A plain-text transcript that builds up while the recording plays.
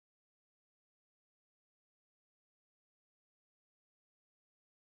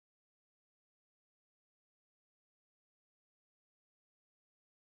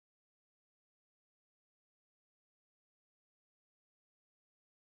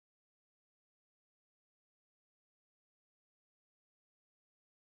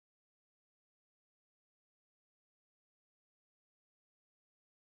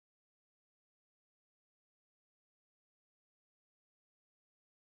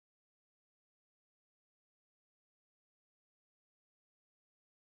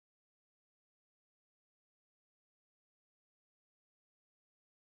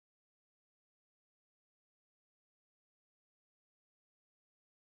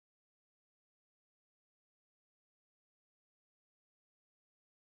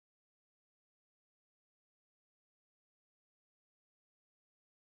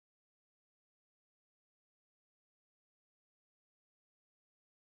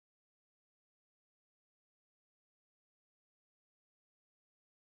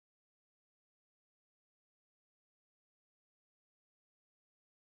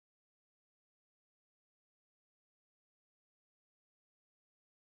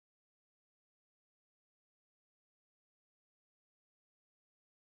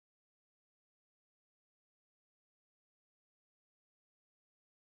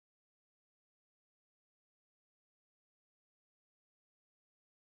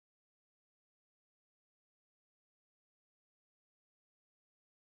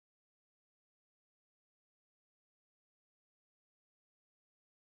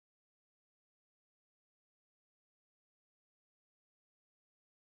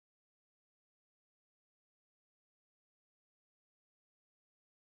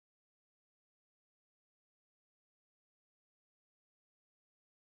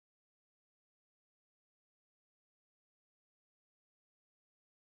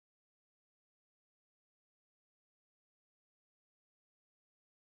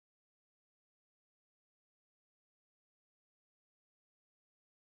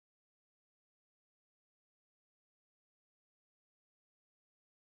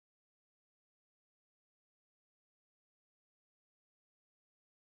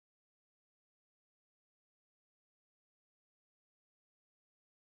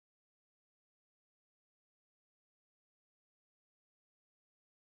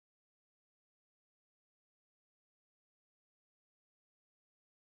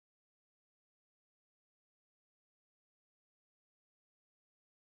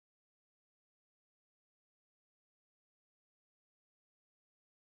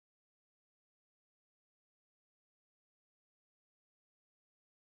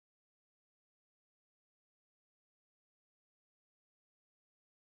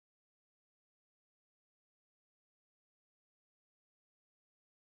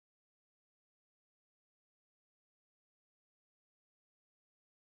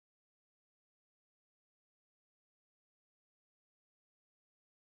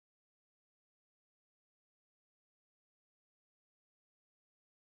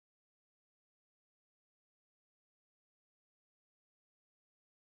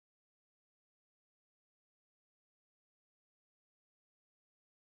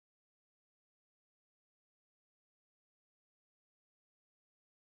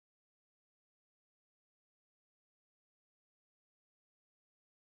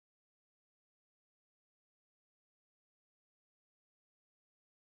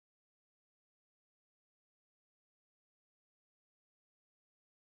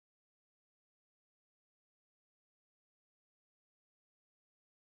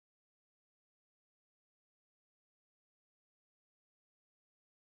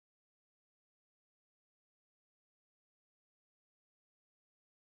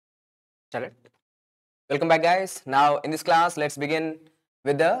Shall it? Welcome back, guys. Now in this class, let's begin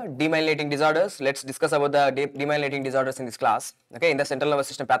with the demyelinating disorders. Let's discuss about the demyelinating disorders in this class. Okay, in the central nervous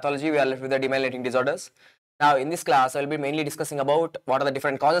system pathology, we are left with the demyelinating disorders. Now in this class, I will be mainly discussing about what are the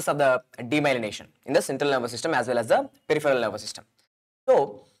different causes of the demyelination in the central nervous system as well as the peripheral nervous system.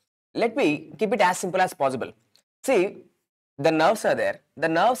 So let me keep it as simple as possible. See, the nerves are there. The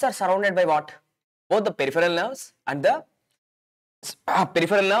nerves are surrounded by what? Both the peripheral nerves and the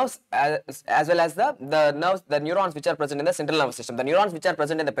peripheral nerves as well as the neurons which are present in the central nervous system. The neurons which are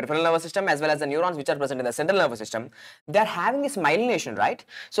present in the peripheral nervous system as well as the neurons which are present in the central nervous system, they are having this myelination, right?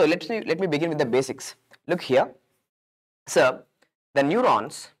 So let me begin with the basics. Look here. So the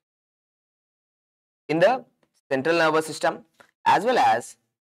neurons in the central nervous system as well as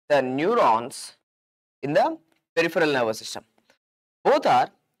the neurons in the peripheral nervous system, both are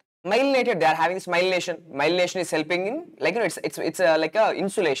myelinated. They are having this myelination. Myelination is helping in, like, it's like a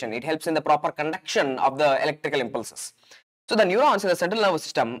insulation. It helps in the proper conduction of the electrical impulses. So the neurons in the central nervous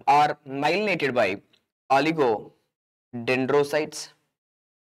system are myelinated by oligodendrocytes,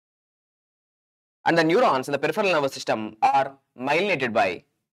 and the neurons in the peripheral nervous system are myelinated by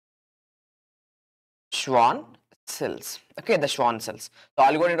Schwann cells. Okay, the Schwann cells. So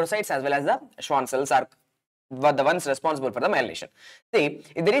oligodendrocytes as well as the Schwann cells are the ones responsible for the myelination. See,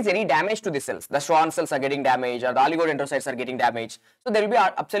 if there is any damage to the cells, the Schwann cells are getting damaged or the oligodendrocytes are getting damaged, so there will be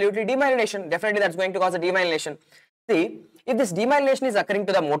absolutely demyelination. Definitely that's going to cause a demyelination. See, if this demyelination is occurring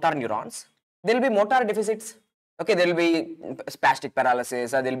to the motor neurons, there will be motor deficits. Okay, there will be spastic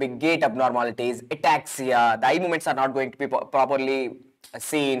paralysis, or there will be gait abnormalities, ataxia, the eye movements are not going to be properly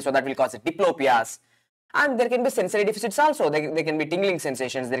seen, so that will cause diplopias. And there can be sensory deficits also. There can be tingling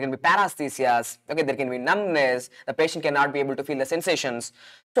sensations, there can be paresthesias, okay, there can be numbness, the patient cannot be able to feel the sensations.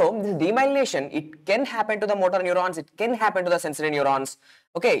 So this demyelination, it can happen to the motor neurons, it can happen to the sensory neurons,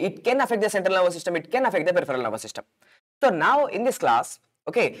 okay, it can affect the central nervous system, it can affect the peripheral nervous system. So now in this class,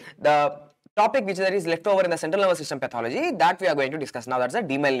 okay, the topic which there is left over in the central nervous system pathology, that we are going to discuss now, that's the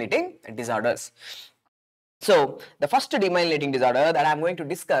demyelinating disorders. So the first demyelinating disorder that I am going to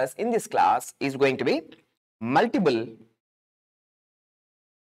discuss in this class is going to be multiple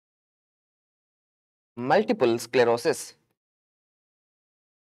sclerosis.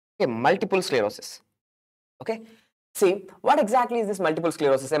 Okay, multiple sclerosis. Okay, see, what exactly is this multiple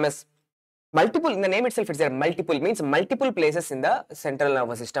sclerosis, MS? Multiple, in the name itself, it's there. Multiple means multiple places in the central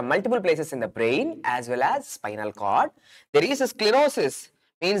nervous system, multiple places in the brain as well as spinal cord. There is a sclerosis,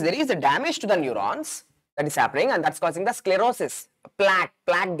 means there is a damage to the neurons that is happening, and that's causing the sclerosis, plaque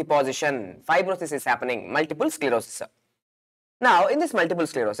deposition, fibrosis is happening, multiple sclerosis. Now in this multiple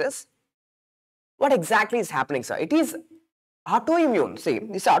sclerosis, what exactly is happening, sir? It is autoimmune. See,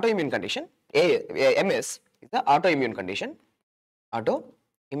 this is autoimmune condition. MS is the autoimmune condition.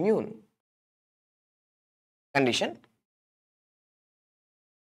 Autoimmune condition.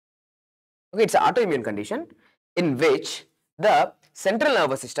 Okay, it's an autoimmune condition in which the central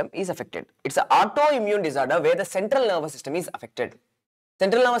nervous system is affected. It's an autoimmune disorder where the central nervous system is affected.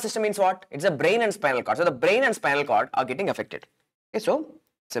 Central nervous system means what? It's a brain and spinal cord. So the brain and spinal cord are getting affected. Okay, so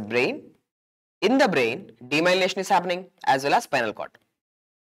it's a brain. In the brain, demyelination is happening as well as spinal cord.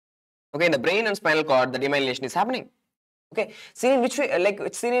 Okay, in the brain and spinal cord, the demyelination is happening. Okay, seen in which way, like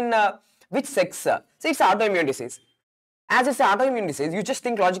it's seen in which sex? See, it's an autoimmune disease. As it's an autoimmune disease, you just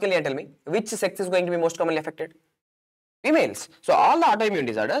think logically and tell me which sex is going to be most commonly affected? Females. So all the autoimmune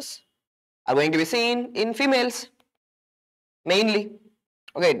disorders are going to be seen in females mainly.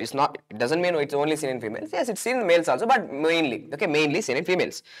 Okay, it doesn't mean it's only seen in females. Yes, it's seen in males also, but mainly, okay, mainly seen in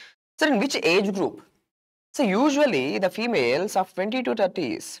females. So in which age group? So usually the females of 20 to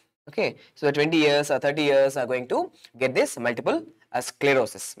 30s. Okay, so the 20 years or 30 years are going to get this multiple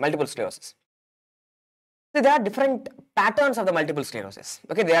sclerosis. So there are different patterns of the multiple sclerosis.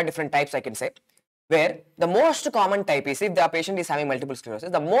 Okay, there are different types, I can say, where the most common type is, if the patient is having multiple sclerosis,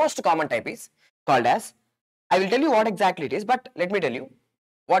 the most common type is called as, I will tell you what exactly it is, but let me tell you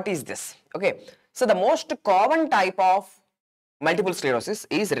what is this. Okay, so the most common type of multiple sclerosis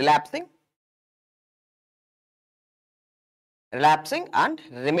is relapsing and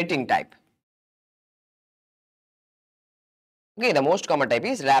remitting type. Okay, the most common type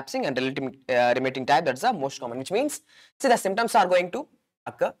is relapsing and remitting type. That's the most common, which means, see, the symptoms are going to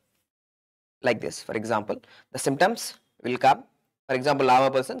occur like this. For example, the symptoms will come. For example, now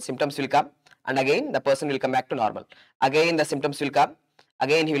a person, symptoms will come, and again the person will come back to normal. Again the symptoms will come,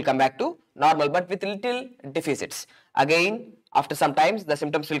 again he will come back to normal, but with little deficits. Again, after some times, the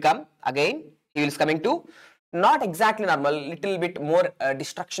symptoms will come, again he is coming to not exactly normal, little bit more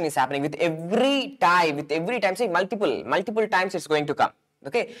destruction is happening with every time, say multiple times it's going to come.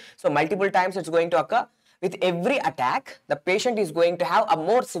 Okay, so multiple times it's going to occur. With every attack, the patient is going to have a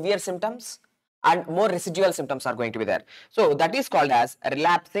more severe symptoms and more residual symptoms are going to be there. So that is called as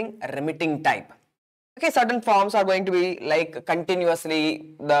relapsing remitting type. Okay, certain forms are going to be like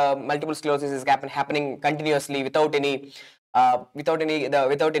continuously, the multiple sclerosis is happening continuously without any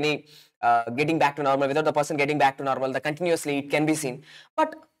getting back to normal, without the person getting back to normal. The continuously it can be seen.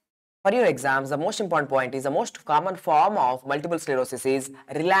 But for your exams, the most important point is the most common form of multiple sclerosis is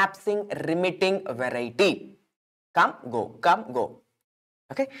relapsing remitting variety. Come, go, come, go.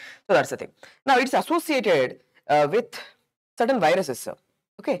 Okay, so that's the thing. Now it's associated with certain viruses, sir.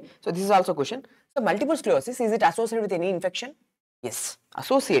 Okay, so this is also a question. So multiple sclerosis, is it associated with any infection? Yes,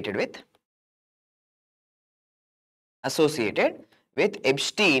 associated with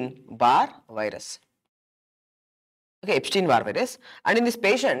Epstein-Barr virus. Okay, Epstein-Barr virus. And in these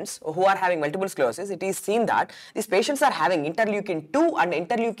patients who are having multiple sclerosis, it is seen that these patients are having interleukin 2 and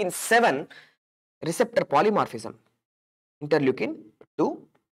interleukin 7 receptor polymorphism. Interleukin 2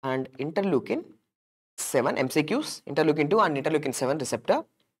 and interleukin 7 MCQs, interleukin 2 and interleukin 7 receptor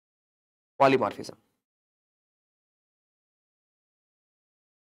polymorphism.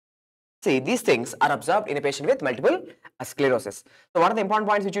 See, these things are observed in a patient with multiple sclerosis. So what are the important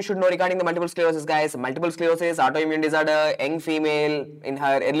points which you should know regarding the multiple sclerosis, guys? Multiple sclerosis, autoimmune disorder, young female in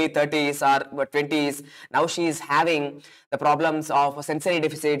her early 30s or 20s. Now she is having the problems of sensory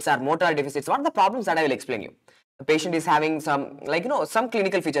deficits or motor deficits. What are the problems that I will explain you? The patient is having some, like, some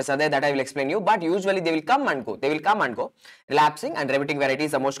clinical features are there that I will explain you, but usually they will come and go. They will come and go. Relapsing and remitting variety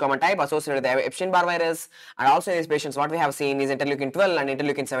is the most common type associated with the Epstein-Barr virus. And also in these patients, what we have seen is interleukin 12 and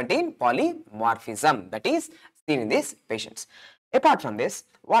interleukin 17 polymorphism that is seen in these patients. Apart from this,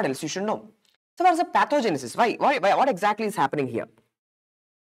 what else you should know? So what is the pathogenesis? What exactly is happening here?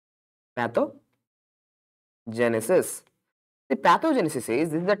 Pathogenesis. The pathogenesis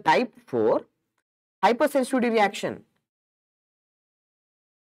is this is the type 4 hypersensitivity reaction.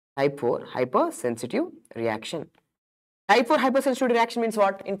 Type 4 hypersensitive reaction. Type 4 hypersensitivity reaction means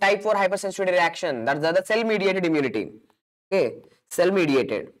what? In type 4 hypersensitivity reaction, that's the cell mediated immunity. Okay, cell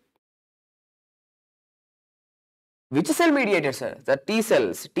mediated. Which cell mediated, sir? The T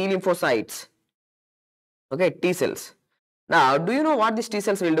cells, T lymphocytes. Okay, T cells. Now, do you know what these T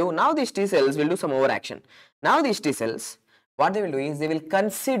cells will do? Now these T cells will do some overaction. Now these T cells, what they will do is they will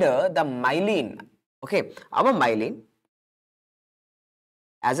consider the myelin. Okay, our myelin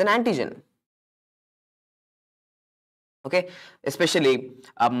as an antigen. Okay, especially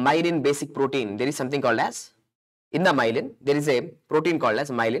a myelin basic protein. There is something called as, in the myelin, there is a protein called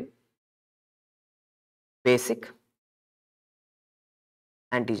as myelin basic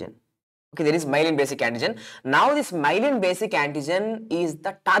antigen. Okay, there is myelin basic antigen. Now this myelin basic antigen is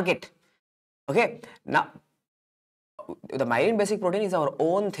the target. Okay, now the myelin basic protein is our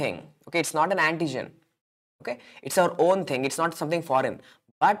own thing. Okay, it's not an antigen. Okay, it's our own thing. It's not something foreign.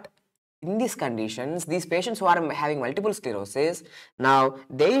 But in these conditions, these patients who are having multiple sclerosis, now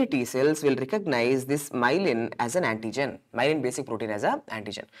their T cells will recognize this myelin as an antigen, myelin basic protein as an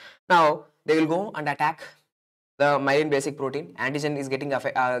antigen. Now they will go and attack the myelin basic protein. Antigen is getting the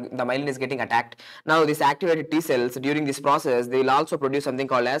myelin is getting attacked. Now this activated T cells during this process, they will also produce something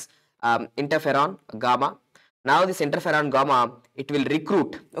called as interferon gamma. Now this interferon gamma, it will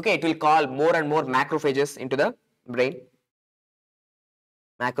recruit. Okay, it will call more and more macrophages into the brain.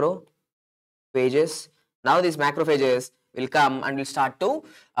 Macrophages. Now these macrophages will come and will start to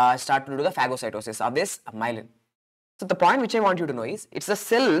do the phagocytosis of this myelin. So the point which I want you to know is, it's the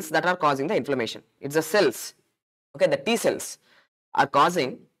cells that are causing the inflammation. It's the cells. Okay, the T cells are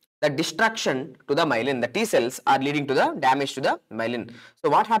causing the destruction to the myelin. The T cells are leading to the damage to the myelin. So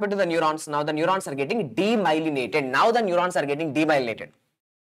what happened to the neurons? Now the neurons are getting demyelinated. Now the neurons are getting demyelinated.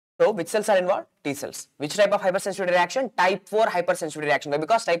 So which cells are involved? T cells. Which type of hypersensitivity reaction? Type 4 hypersensitivity reaction.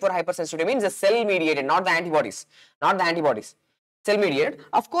 Because type 4 hypersensitivity means the cell mediated, not the antibodies. Not the antibodies. Cell mediated.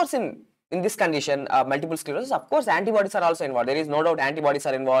 Of course, in this condition, multiple sclerosis, of course, antibodies are also involved. There is no doubt antibodies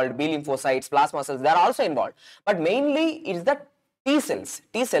are involved. B lymphocytes, plasma cells, they are also involved. But mainly, it is the T cells.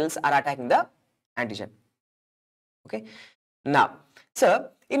 T cells are attacking the antigen. Okay. Now, sir,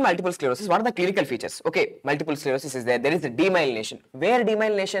 in multiple sclerosis, what are the clinical features? Okay, multiple sclerosis is there. There is the demyelination. Where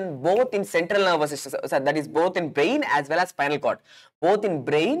demyelination? Both in central nervous system, so that is both in brain as well as spinal cord. Both in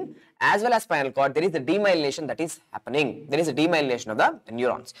brain as well as spinal cord, there is the demyelination that is happening. There is a demyelination of the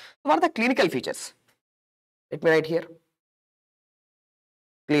neurons. So what are the clinical features? Let me write here.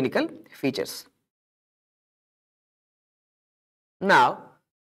 Clinical features. Now,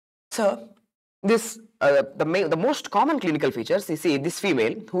 sir, This the most common clinical features, you see this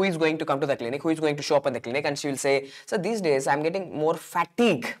female who is going to come to the clinic, who is going to show up in the clinic, and she will say, so these days I'm getting more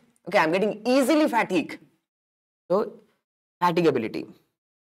fatigue. Okay, I'm getting easily fatigue. So fatigability.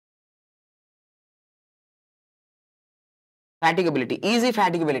 Fatigability, easy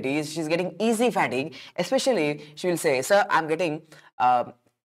fatigability, she's getting easy fatigue. Especially she will say, sir, I'm getting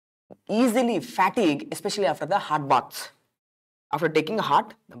easily fatigue, especially after the hot bath, after taking a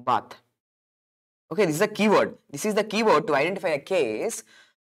hot bath. Okay, this is a keyword. This is the keyword to identify a case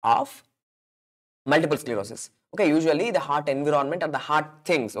of multiple sclerosis. Okay, usually the hot environment or the hot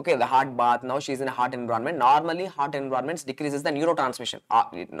things. Okay, the hot bath, now she is in a hot environment. Normally hot environments decreases the neurotransmission.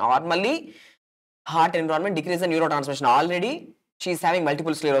 Normally hot environment decreases the neurotransmission. Already she is having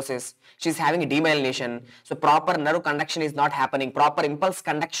multiple sclerosis, she is having demyelination, so proper nerve conduction is not happening, proper impulse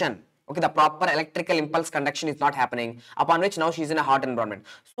conduction, okay, the proper electrical impulse conduction is not happening, upon which now she is in a hot environment.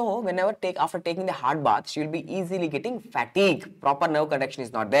 So whenever after taking the hot bath, she will be easily getting fatigue, proper nerve conduction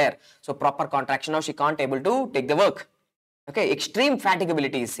is not there, so proper contraction, now she can't able to take the work. Okay, extreme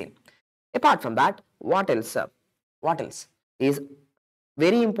fatigability is seen. Apart from that, what else? What else is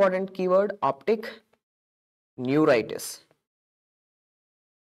very important keyword? Optic neuritis.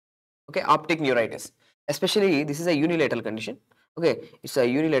 Okay, optic neuritis. Especially this is a unilateral condition. Okay, it's a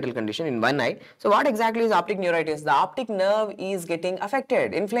unilateral condition in one eye. So what exactly is optic neuritis? The optic nerve is getting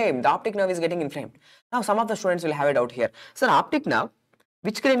affected, inflamed. The optic nerve is getting inflamed. Now some of the students will have it out here. So optic nerve,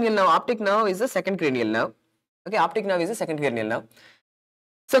 which cranial nerve? Optic nerve is the second cranial nerve. Okay, optic nerve is the second cranial nerve.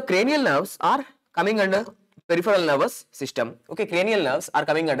 So cranial nerves are coming under peripheral nervous system. Okay, cranial nerves are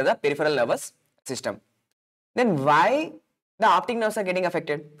coming under the peripheral nervous system. Then why the optic nerves are getting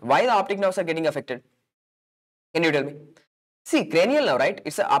affected? Why the optic nerves are getting affected? Can you tell me? See, cranial nerve, right?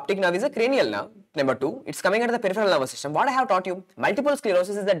 It's a optic nerve is a cranial nerve. Number two, it's coming under the peripheral nervous system. What I have taught you, multiple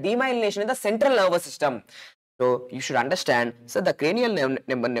sclerosis is the demyelination in the central nervous system. So you should understand. So the cranial nerve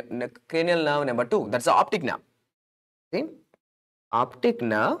number two, that's the optic nerve. See, optic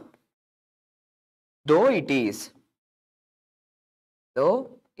nerve, though it is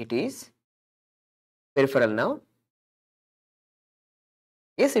peripheral nerve.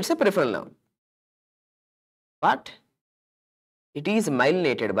 Yes, it's a peripheral nerve, but it is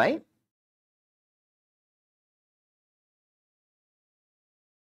myelinated by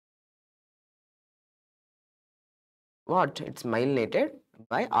what? It's myelinated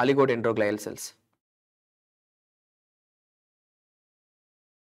by oligodendroglial cells.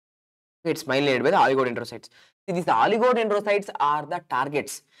 It's myelinated by the oligodendrocytes. See, these oligodendrocytes are the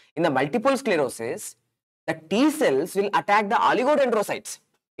targets. In the multiple sclerosis, the T cells will attack the oligodendrocytes.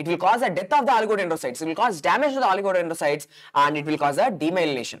 It will cause the death of the oligodendrocytes. It will cause damage to the oligodendrocytes and it will cause a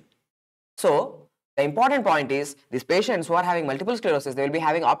demyelination. So, the important point is these patients who are having multiple sclerosis, they will be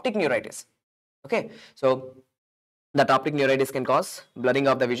having optic neuritis. Okay, so that optic neuritis can cause blurring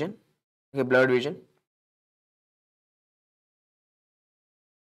of the vision, okay, blurred vision.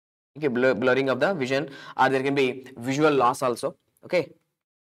 Okay, blurring of the vision, or there can be visual loss also. Okay,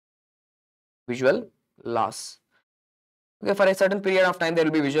 visual loss. Okay, for a certain period of time there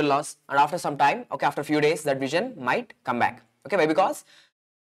will be visual loss, and after some time, okay, after a few days, that vision might come back. Okay, why? Because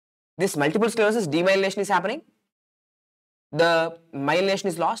this multiple sclerosis demyelination is happening, the myelination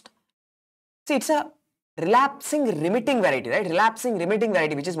is lost. See, it's a relapsing remitting variety, right? Relapsing remitting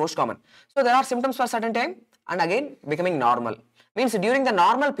variety, which is most common. So there are symptoms for a certain time and again becoming normal. Means during the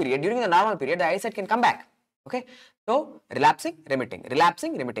normal period, the eyesight can come back. Okay, so relapsing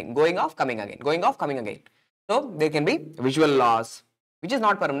remitting, going off, coming again, going off, coming again. So there can be visual loss, which is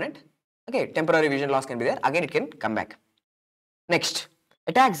not permanent. Okay, temporary vision loss can be there, again it can come back. Next,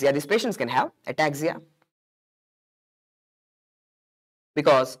 ataxia. These patients can have ataxia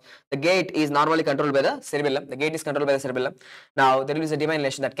because the gait is normally controlled by the cerebellum. The gait is controlled by the cerebellum. Now there is a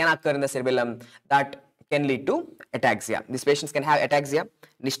demyelination that can occur in the cerebellum that can lead to ataxia. These patients can have ataxia.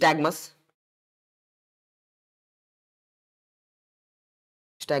 Nystagmus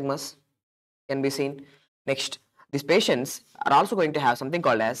can be seen. Next, these patients are also going to have something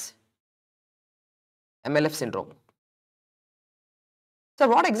called as MLF syndrome. So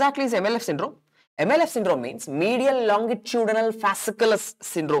what exactly is MLF syndrome? MLF syndrome means medial longitudinal fasciculus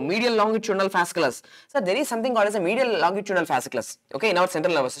syndrome. Medial longitudinal fasciculus. So there is something called as a medial longitudinal fasciculus. Okay, in our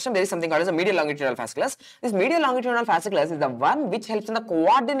central nervous system, there is something called as a medial longitudinal fasciculus. This medial longitudinal fasciculus is the one which helps in the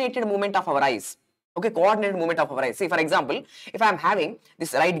coordinated movement of our eyes. Okay, coordinated movement of our eyes. See, for example, if I am having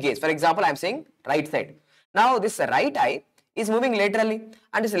this right gaze, for example, I am saying right side. Now this right eye is moving laterally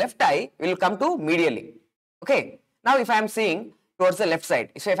and this left eye will come to medially. Okay, now if I am seeing towards the left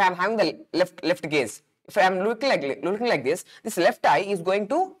side, so if I am having the left gaze, if I am looking like this left eye is going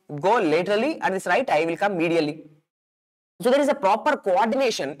to go laterally and this right eye will come medially. So there is a proper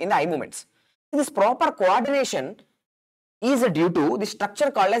coordination in the eye movements. This proper coordination is due to the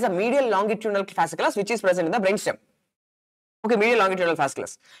structure called as a medial longitudinal fasciculus, which is present in the brainstem. Okay, medial longitudinal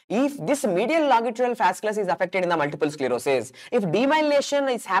fasciculus. If this medial longitudinal fasciculus is affected in the multiple sclerosis, if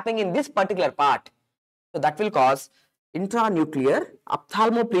demyelination is happening in this particular part, so that will cause intranuclear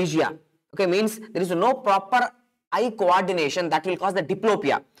ophthalmoplegia. Okay, means there is no proper eye coordination, that will cause the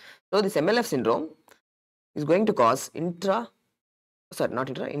diplopia. So this MLF syndrome is going to cause internuclear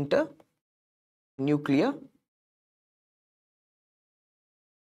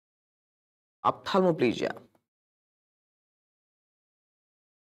ophthalmoplegia.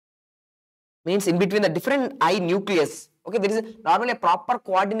 Means in between the different eye nucleus. Okay, there is normally a proper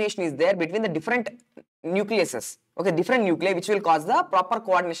coordination is there between the different nucleuses. Okay, different nuclei which will cause the proper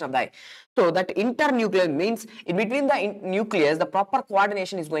coordination of the eye. So that internuclear means in between the nucleus the proper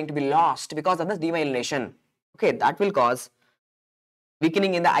coordination is going to be lost because of this demyelination. Okay, that will cause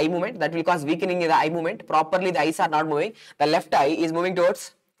weakening in the eye movement. Properly the eyes are not moving. The left eye is moving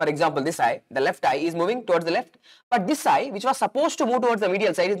towards, for example, this eye, the left eye is moving towards the left, but this eye which was supposed to move towards the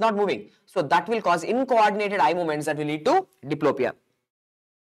medial side is not moving. So that will cause incoordinated eye movements that will lead to diplopia.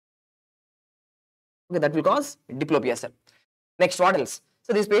 Okay, that will cause diplopia, sir. Next, what else?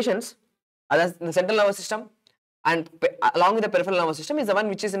 So these patients, the central nervous system and along with the peripheral nervous system is the one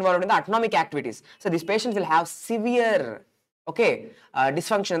which is involved in the autonomic activities. So these patients will have severe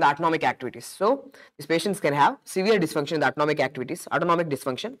dysfunction in the autonomic activities. So these patients can have severe dysfunction in the autonomic activities, autonomic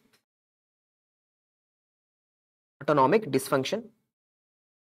dysfunction.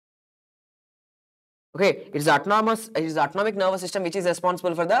 Okay, it is the autonomic nervous system which is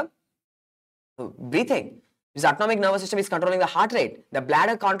responsible for the breathing. This autonomic nervous system is controlling the heart rate, the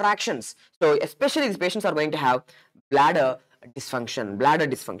bladder contractions. So especially these patients are going to have bladder dysfunction.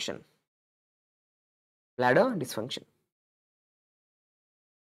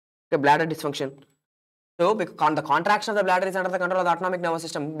 Okay, bladder dysfunction. So because the contraction of the bladder is under the control of the autonomic nervous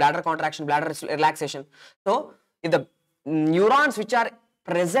system, bladder contraction, bladder relaxation. So if the neurons which are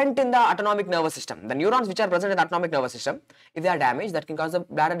present in the autonomic nervous system, if they are damaged, that can cause the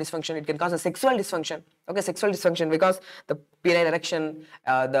bladder dysfunction. It can cause a sexual dysfunction. Okay, sexual dysfunction because the penile erection,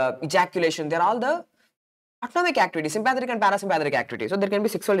 the ejaculation, they are all the autonomic activities, sympathetic and parasympathetic activities. So there can be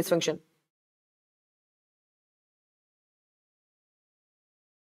sexual dysfunction.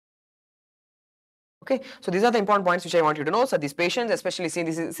 Okay, so these are the important points which I want you to know. So these patients, especially seen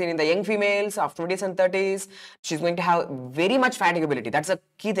in the young females of 20s and 30s, she's going to have very much fatigability. That's a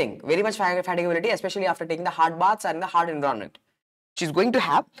key thing. Very much fatigability, especially after taking the hard baths and in the hard environment. She's going to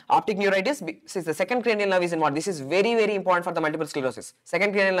have optic neuritis since the second cranial nerve is involved. This is very, very important for the multiple sclerosis.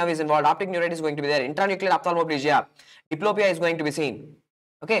 Second cranial nerve is involved. Optic neuritis is going to be there. Intranuclear ophthalmoplegia. Diplopia is going to be seen.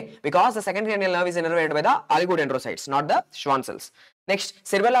 Okay, because the second cranial nerve is innervated by the oligodendrocytes, not the Schwann cells. Next,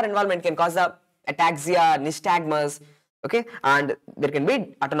 cerebellar involvement can cause the ataxia, nystagmus, okay, and there can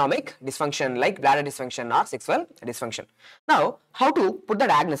be autonomic dysfunction like bladder dysfunction or sexual dysfunction. Now, how to put the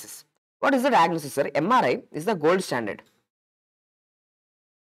diagnosis? What is the diagnosis, sir? MRI is the gold standard.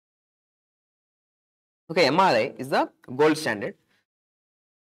 Okay, MRI is the gold standard.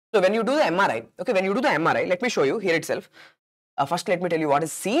 So when you do the MRI, let me show you here itself. First, let me tell you what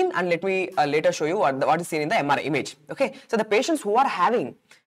is seen, and let me later show you what is seen in the MRI image. Okay, so the patients who are having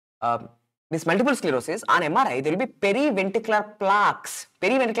this multiple sclerosis on MRI, there will be periventricular plaques.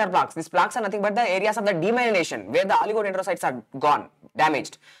 These plaques are nothing but the areas of the demyelination where the oligodendrocytes are gone,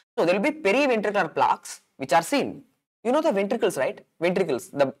 damaged. So there will be periventricular plaques which are seen. You know the ventricles, right? Ventricles.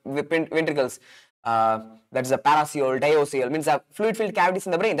 That is the paraceal, diaceal, means the fluid filled cavities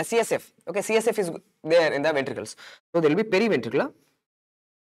in the brain, the CSF. Okay, CSF is there in the ventricles. So there will be periventricular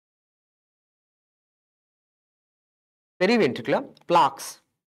plaques.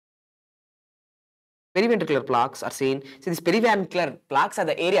 Periventricular plaques are seen. See, these periventricular plaques are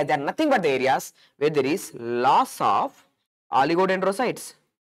the area, they are nothing but the areas where there is loss of oligodendrocytes.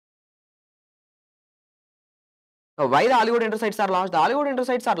 Now, why the oligodendrocytes are lost? The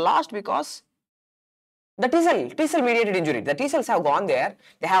oligodendrocytes are lost because the T cell mediated injury. The T cells have gone there,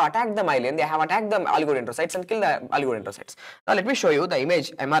 they have attacked the myelin, they have attacked the oligodendrocytes and killed the oligodendrocytes. Now, let me show you the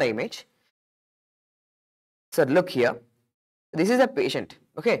image, MRI image. So, look here. This is a patient.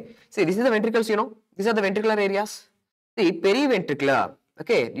 Okay, see, this is the ventricles, you know. These are the ventricular areas. See, periventricular.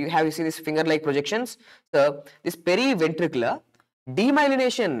 Okay, you see these finger-like projections. So, this periventricular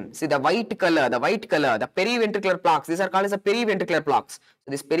demyelination. See the white color, the periventricular plaques. These are called as the periventricular plaques.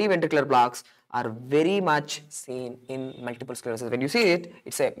 So, these periventricular plaques are very much seen in multiple sclerosis. When you see it,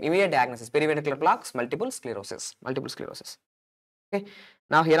 it's a immediate diagnosis: periventricular plaques, multiple sclerosis, multiple sclerosis. Okay.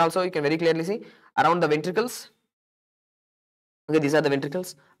 Now here also you can very clearly see around the ventricles. Okay, these are the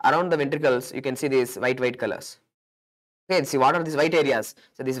ventricles. Around the ventricles, you can see these white colors. Okay, see what are these white areas?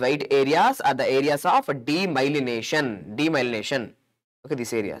 So these white areas are the areas of demyelination. Demyelination. Okay,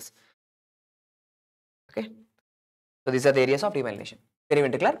 these areas. Okay, so these are the areas of demyelination.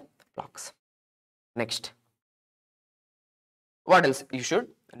 Periventricular plaques. Next, what else you should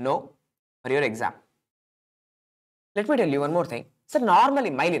know for your exam? Let me tell you one more thing. So normally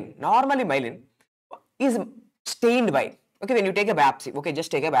myelin is stained by. Okay, when you take a biopsy. Okay,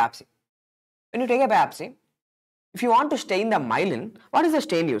 just take a biopsy. When you take a biopsy, if you want to stain the myelin, what is the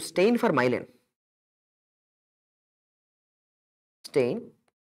stain used? Stain for myelin. Stain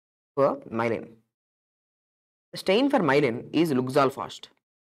for myelin. The stain for myelin is Luxol fast.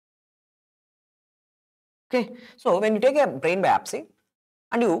 Okay, so when you take a brain biopsy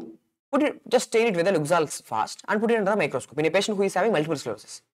and you put it, just stain it with a Luxol fast and put it under a microscope in a patient who is having multiple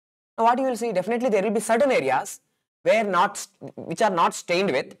sclerosis. Now what you will see, definitely there will be certain areas which are not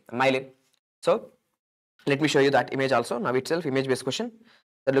stained with myelin. So let me show you that image also. Now itself, image based question.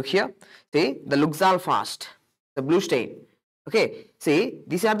 So look here, see the Luxol fast, the blue stain. Okay, see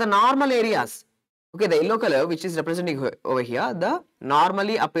these are the normal areas. Okay, the yellow color which is representing over here, the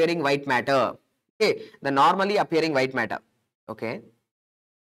normally appearing white matter. Okay, the normally appearing white matter. Okay.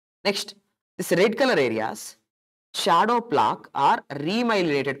 Next, this red color areas, shadow plaque or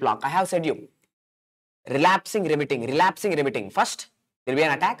remyelinated plaque. I have said you, relapsing remitting. First, there will be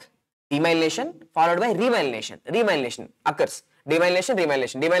an attack, demyelination followed by remyelination. Remyelination occurs.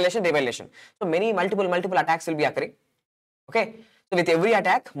 Demyelination. So many multiple attacks will be occurring. Okay. So with every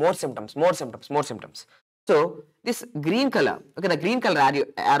attack, more symptoms. So this green color, okay, the green color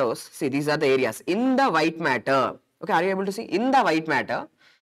arrows, see these are the areas in the white matter. Okay, are you able to see in the white matter?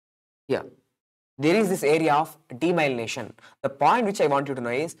 Here, there is this area of demyelination. The point which I want you to know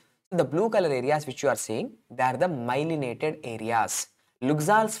is the blue color areas which you are seeing, they are the myelinated areas.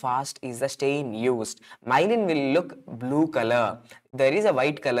 Luxol's fast is the stain used. Myelin will look blue color. There is a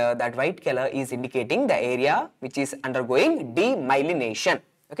white color. That white color is indicating the area which is undergoing demyelination.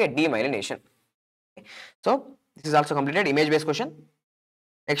 Okay, demyelination. Okay. So this is also completed image based question.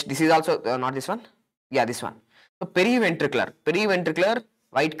 Next, this is also not this one. Yeah, this one. So periventricular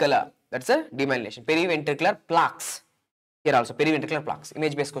white color. That's a demyelination. Periventricular plaques. Here also periventricular plaques.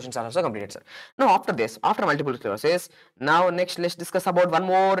 Image based questions are also completed, sir. Now after this, after multiple sclerosis, now next let's discuss about one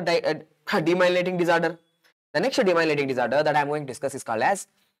more demyelinating disorder. The next demyelinating disorder that I am going to discuss is called as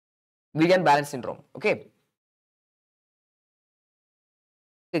Guillain Barre Syndrome. Okay.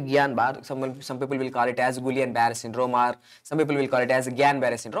 Guillain Barre, some people will call it as Guillain Barre Syndrome, or some people will call it as Guillain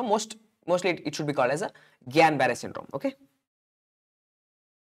Barre Syndrome. Mostly it should be called as a Guillain Barre Syndrome. Okay.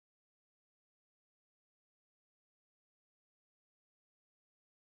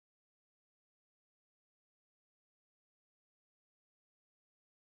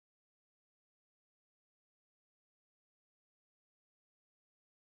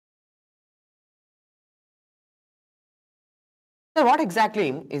 So what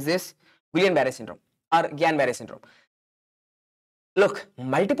exactly is this Guillain Barre Syndrome or Guillain Barre Syndrome? Look,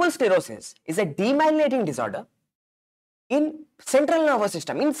 multiple sclerosis is a demyelinating disorder in central nervous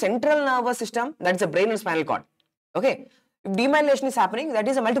system. In central nervous system, that is the brain and spinal cord. Okay, if demyelination is happening, that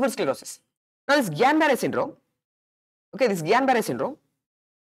is a multiple sclerosis. Now this Guillain Barre Syndrome. Okay, this Guillain Barre Syndrome.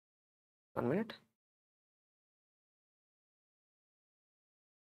 1 minute.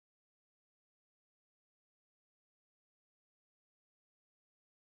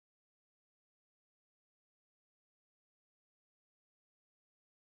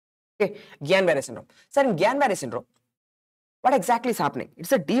 Okay, Guillain Barre Syndrome. Sir, in Guillain Barre Syndrome, what exactly is happening?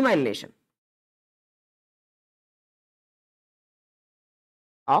 It's a demyelination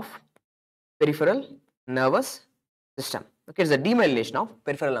of peripheral nervous system. Okay, it's a demyelination of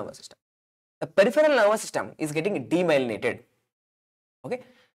peripheral nervous system. The peripheral nervous system is getting demyelinated. Okay,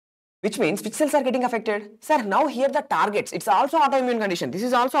 which means which cells are getting affected? Sir, now here the targets, it's also autoimmune condition. This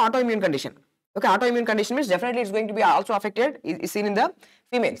is also autoimmune condition. Okay, autoimmune condition means definitely it's going to be also affected, is seen in the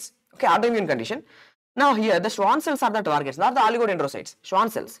females. Okay, autoimmune condition. Now here the Schwann cells are the targets, not the oligodendrocytes. Schwann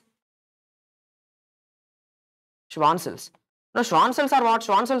cells. Schwann cells. Now Schwann cells are what?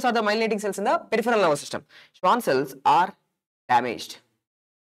 Schwann cells are the myelinating cells in the peripheral nervous system. Schwann cells are damaged.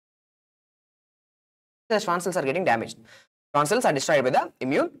 The Schwann cells are getting damaged. Schwann cells are destroyed by the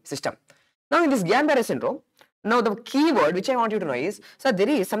immune system. Now in this Guillain Barre syndrome, now the key word which I want you to know is, so there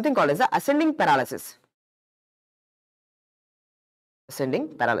is something called as the ascending paralysis.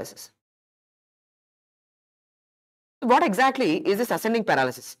 Ascending paralysis. What exactly is this ascending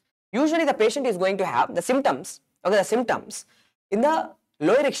paralysis? Usually the patient is going to have the symptoms, okay, the symptoms in the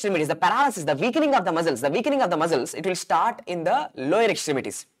lower extremities, the paralysis, the weakening of the muscles, it will start in the lower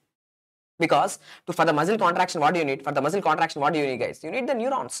extremities. Because for the muscle contraction, what do you need? For the muscle contraction, what do you need, guys? You need the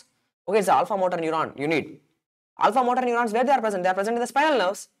neurons. Okay, it's the alpha motor neuron you need. Alpha motor neurons, where they are present? They are present in the spinal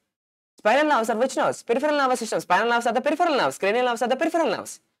nerves. Spinal nerves are which nerves? Peripheral nervous system. Spinal nerves are the peripheral nerves. Cranial nerves are the peripheral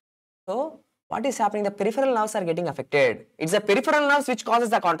nerves. So, what is happening? The peripheral nerves are getting affected. It's the peripheral nerves which causes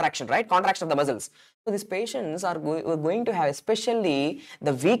the contraction, right? Contraction of the muscles. So, these patients are going to have, especially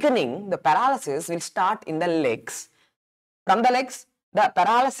the weakening, the paralysis will start in the legs. From the legs, the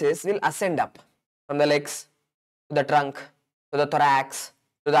paralysis will ascend up. From the legs to the trunk, to the thorax,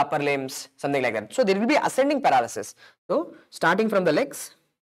 to the upper limbs, something like that. So, there will be ascending paralysis. So, starting from the legs,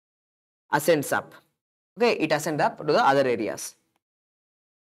 ascends up. Okay, it ascends up to the other areas.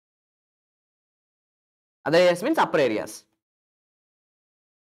 Other areas means upper areas.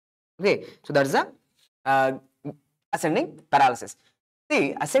 Okay, so that is the ascending paralysis.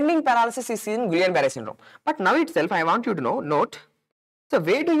 See, ascending paralysis is seen in Guillain Barre syndrome. But now itself, I want you to note. So,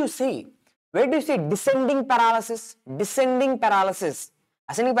 where do you see descending paralysis? Descending paralysis.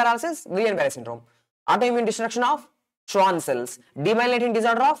 Ascending paralysis, Guillain Barre syndrome. Autoimmune destruction of Schwann cells. Demyelinating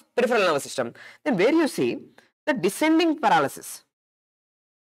disorder of peripheral nervous system. Then where you see the descending paralysis?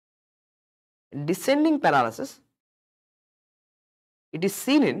 Descending paralysis, it is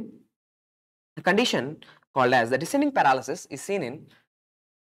seen in a condition called as, the descending paralysis is seen in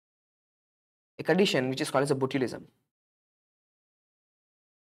a condition which is called as a botulism.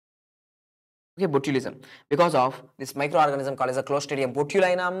 Okay, botulism. Because of this microorganism called as a Clostridium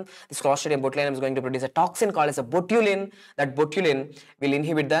botulinum. This Clostridium botulinum is going to produce a toxin called as a botulin. That botulin will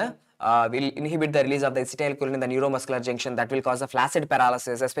inhibit the release of the acetylcholine in the neuromuscular junction. That will cause a flaccid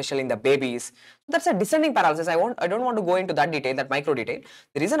paralysis, especially in the babies. That's a descending paralysis. I don't want to go into that detail, that micro detail.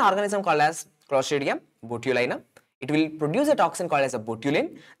 There is an organism called as Clostridium botulinum. It will produce a toxin called as a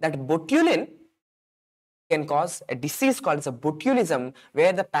botulin. That botulin can cause a disease called as a botulism,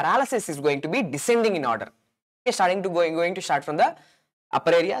 where the paralysis is going to be descending in order. Okay, going to start from the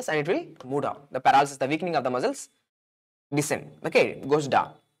upper areas and it will move down. The paralysis, the weakening of the muscles, descend. Okay, it goes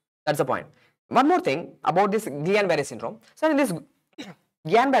down. That's the point. One more thing about this Guillain Barre syndrome. So in this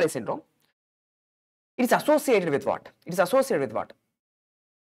Guillain Barre syndrome, it is associated with what? It is associated with what?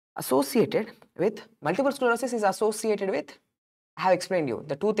 Associated with multiple sclerosis is associated with, I have explained you,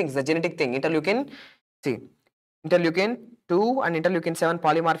 the two things, the genetic thing, interleukin 2 and interleukin 7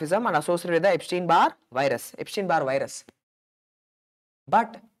 polymorphism, and associated with the Epstein-Barre virus.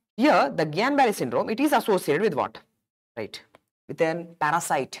 But here the Guillain Barre syndrome, it is associated with what? Right, with an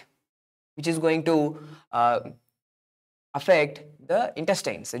parasite which is going to affect the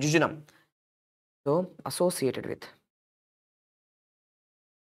intestines, the jejunum. So associated with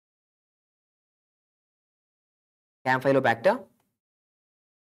Campylobacter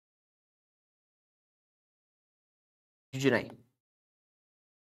jejuni.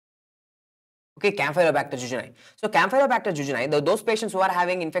 Okay, Campylobacter jejuni. So Campylobacter jejuni, those patients who are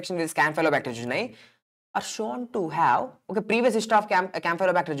having infection with Campylobacter jejuni are shown to have, okay, previous history of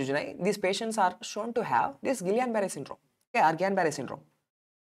Campylobacter jejuni, these patients are shown to have this Guillain Barre syndrome, okay, or Guillain Barre syndrome.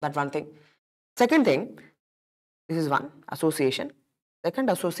 That's one thing. Second thing, this is one association. Second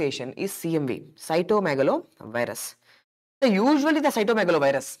association is CMV, cytomegalovirus. So usually the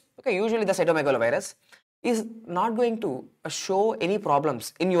cytomegalovirus, okay, is not going to show any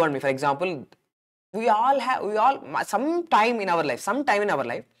problems in you and me. For example, sometime in our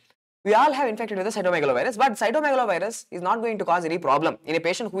life, we all have infected with the cytomegalovirus, but cytomegalovirus is not going to cause any problem in a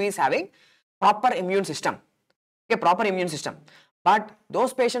patient who is having proper immune system. Okay, proper immune system. But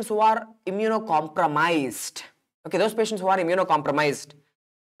those patients who are immunocompromised, okay, those patients who are immunocompromised,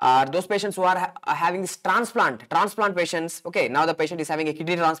 those patients who are having this transplant patients, okay, now the patient is having a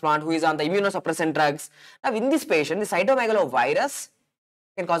kidney transplant who is on the immunosuppressant drugs. Now in this patient, the cytomegalovirus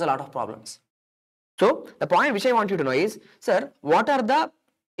can cause a lot of problems. So the point which I want you to know is, sir, what are the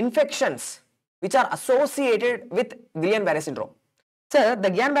infections which are associated with Guillain Barre syndrome? Sir, the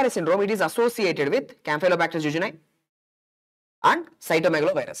Guillain Barre syndrome, it is associated with Campylobacter jejuni and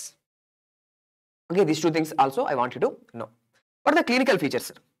cytomegalovirus. Okay, these two things also I want you to know. What are the clinical features,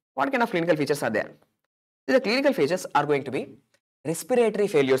 sir? What kind of clinical features are there? The clinical features are going to be respiratory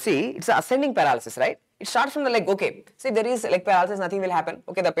failure. See, it's an ascending paralysis, right? It starts from the leg, okay. See, there is like paralysis, nothing will happen.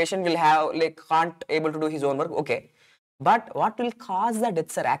 Okay, the patient will have can't able to do his own work, okay. But what will cause the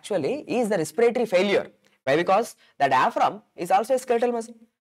death, sir, actually is the respiratory failure. Why? Because the diaphragm is also a skeletal muscle.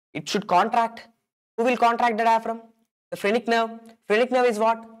 It should contract. Who will contract the diaphragm? The phrenic nerve. Phrenic nerve is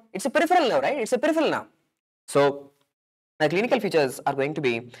what? It's a peripheral nerve, right? It's a peripheral nerve. So The clinical features are going to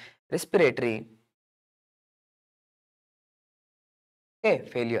be respiratory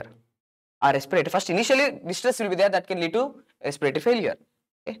failure or respiratory. First, initially distress will be there that can lead to respiratory failure,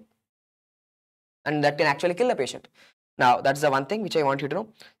 okay, and that can actually kill the patient. Now, that's the one thing which I want you to know.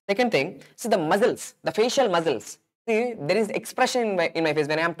 Second thing, see the muscles, the facial muscles. See, there is expression in my face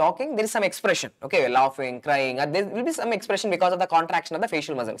when I am talking. There is some expression, okay, laughing, crying, or there will be some expression because of the contraction of the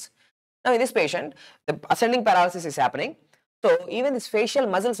facial muscles. Now, in this patient, the ascending paralysis is happening. So, even these facial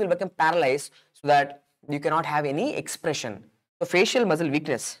muscles will become paralyzed so that you cannot have any expression. So, facial muscle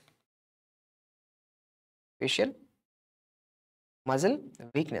weakness. Facial muscle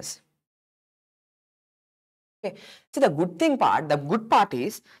weakness. Okay. So the good part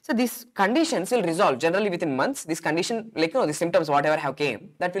is, so these conditions will resolve generally within months. This condition, like the symptoms, whatever have came,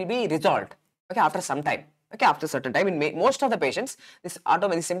 that will be resolved. Okay, after some time. Okay, after certain time, in most of the patients, these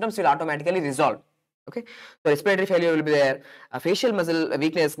symptoms will automatically resolve. Okay, so respiratory failure will be there. Facial muscle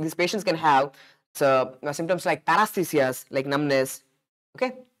weakness. These patients can have symptoms like paresthesias, like numbness.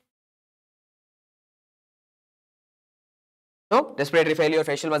 Okay. So, respiratory failure,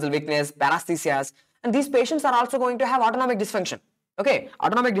 facial muscle weakness, paresthesias, and these patients are also going to have autonomic dysfunction. Okay,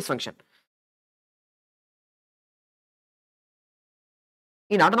 autonomic dysfunction.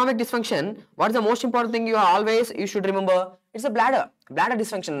 In autonomic dysfunction, what is the most important thing you should remember? It's the bladder. Bladder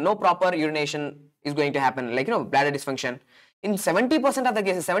dysfunction. No proper urination is going to happen. Like bladder dysfunction. In 70% of the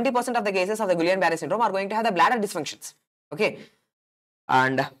cases, 70% of the cases of the Guillain Barre syndrome are going to have the bladder dysfunctions. Okay,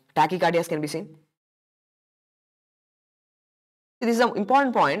 and tachycardias can be seen. This is an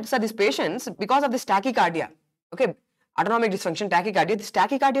important point. So these patients, because of this tachycardia, okay, autonomic dysfunction, tachycardia, this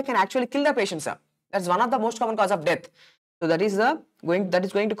tachycardia can actually kill the patient, sir. That's one of the most common cause of death. So that is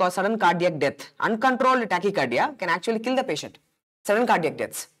going to cause sudden cardiac death. Uncontrolled tachycardia can actually kill the patient. Sudden cardiac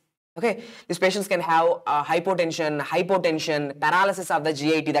deaths. Okay, these patients can have hypotension, paralysis of the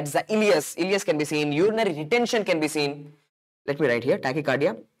GIT, that is the ileus. Ileus can be seen. Urinary retention can be seen. Let me write here: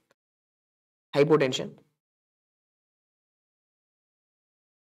 tachycardia, hypotension,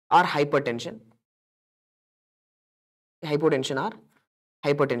 or hypertension. Hypotension or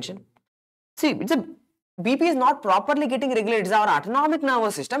hypertension. See, it's a BP is not properly getting regulated. It's our autonomic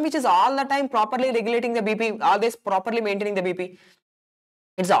nervous system which is all the time properly regulating the BP, always properly maintaining the BP.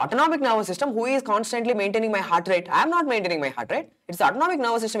 It's the autonomic nervous system who is constantly maintaining my heart rate. I am not maintaining my heart rate. It's the autonomic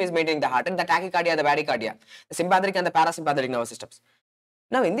nervous system is maintaining the heart rate, the tachycardia, the bradycardia, the sympathetic and the parasympathetic nervous systems.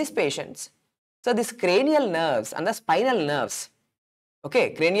 Now, in these patients, so these cranial nerves and the spinal nerves,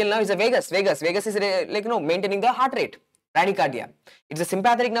 okay, cranial nerve is a vagus. Vagus is maintaining the heart rate. Bradycardia. It's the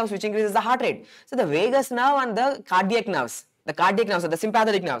sympathetic nerves which increases the heart rate. So the vagus nerve and the cardiac nerves, the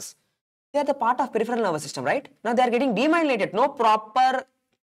sympathetic nerves, they are the part of peripheral nervous system, right? Now they are getting demyelinated. No proper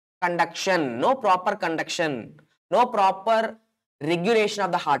conduction, no proper regulation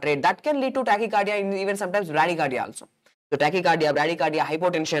of the heart rate. That can lead to tachycardia and even sometimes bradycardia also. So tachycardia, bradycardia,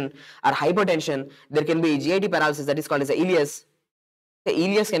 hypotension or hypertension. There can be GIT paralysis, that is called as the ileus. The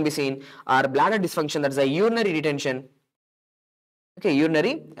ileus can be seen, or bladder dysfunction, that is a urinary retention. Okay,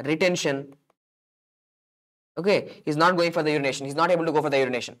 urinary retention. Okay, he's not going for the urination. He's not able to go for the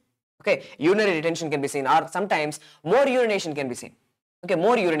urination. Okay, urinary retention can be seen, or sometimes more urination can be seen. Okay,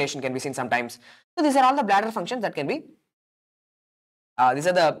 more urination can be seen sometimes. So these are all the bladder functions that can be. These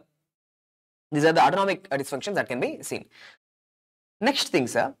are the autonomic dysfunctions that can be seen. Next thing,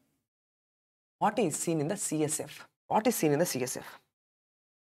 sir. What is seen in the CSF? What is seen in the CSF?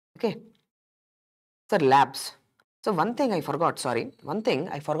 Okay, sir, labs. So one thing I forgot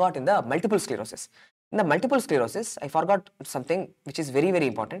in the multiple sclerosis. In the multiple sclerosis, I forgot something which is very, very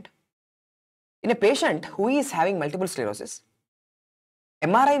important. In a patient who is having multiple sclerosis,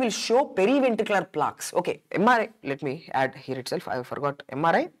 MRI will show periventricular plaques. Okay, MRI, let me add here itself, I forgot.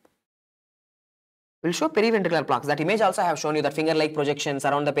 MRI will show periventricular plaques. That image also I have shown you, that finger-like projections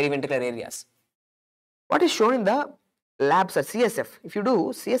around the periventricular areas. What is shown in the labs at CSF? If you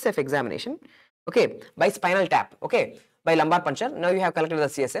do CSF examination, okay, by spinal tap, okay, by lumbar puncture, now you have collected the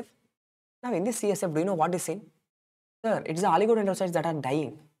CSF. Now in this CSF, do you know what is seen? Sir, it's the oligodendrocytes that are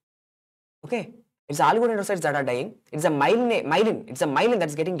dying. Okay, it's the oligodendrocytes that are dying. It's the myelin. It's the myelin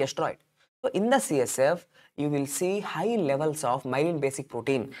that's getting destroyed. So in the CSF, you will see high levels of myelin basic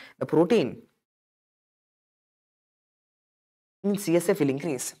protein. The protein in CSF will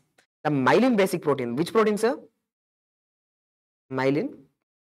increase. The myelin basic protein, which protein, sir? Myelin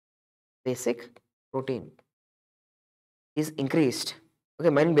basic protein is increased. Okay,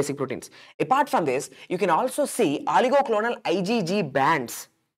 myelin basic proteins. Apart from this, you can also see oligoclonal IgG bands.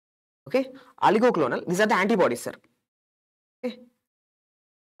 Okay, oligoclonal, these are the antibodies, sir. Okay,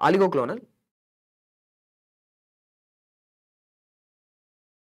 oligoclonal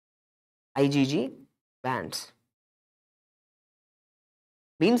IgG bands.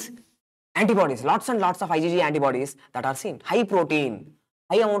 Means antibodies, lots and lots of IgG antibodies that are seen. High protein,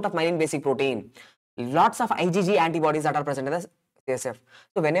 high amount of myelin basic protein, lots of IgG antibodies that are present in the CSF.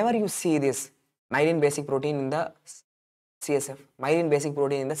 So whenever you see this myelin basic protein in the CSF, myelin basic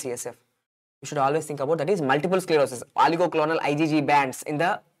protein in the CSF, you should always think about that is multiple sclerosis, oligoclonal IgG bands in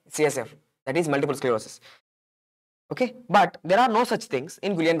the CSF, that is multiple sclerosis. Okay, but there are no such things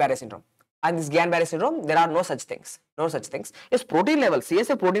in Guillain Barre syndrome. And this Guillain Barre syndrome, there are no such things. No such things. Yes, protein levels,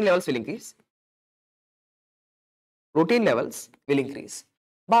 CSF protein levels will increase. Protein levels will increase.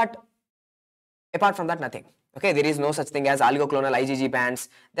 But apart from that, nothing. Okay, there is no such thing as oligoclonal IgG bands.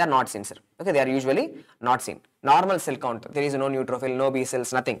 They are not seen, sir. Okay, they are usually not seen. Normal cell count. There is no neutrophil, no B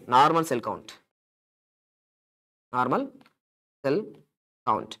cells, nothing. Normal cell count. Normal cell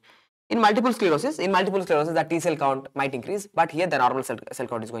count. In multiple sclerosis, the T cell count might increase, but here the normal cell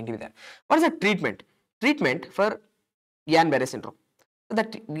count is going to be there. What is the treatment? Treatment for Guillain Barre syndrome. So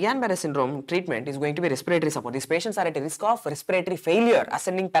that Guillain Barre syndrome treatment is going to be respiratory support. These patients are at a risk of respiratory failure,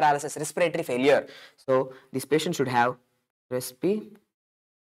 ascending paralysis, respiratory failure. So this patient should have respiratory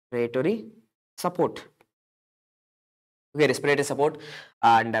support. Okay, respiratory support,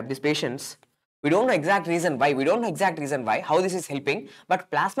 and these patients, we don't know exact reason why. How this is helping,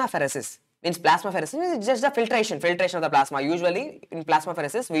 but plasmapheresis means plasmapheresis is just the filtration of the plasma. Usually in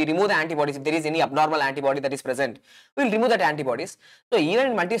plasmapheresis, we remove the antibodies. If there is any abnormal antibody that is present, we will remove that antibodies. So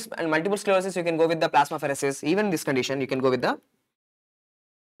even in multiple sclerosis, you can go with the plasmapheresis. Even in this condition, you can go with the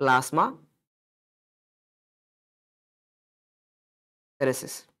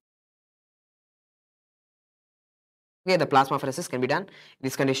plasmapheresis. Okay, the plasmapheresis can be done in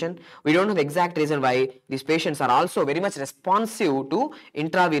this condition. We don't know the exact reason why these patients are also very much responsive to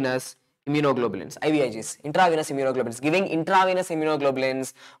intravenous immunoglobulins, IVIGs, intravenous immunoglobulins, giving intravenous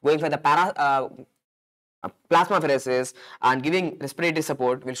immunoglobulins, going for the plasmapheresis and giving respiratory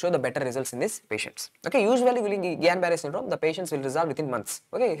support will show the better results in these patients. Okay, usually with Guillain Barre syndrome, the patients will resolve within months.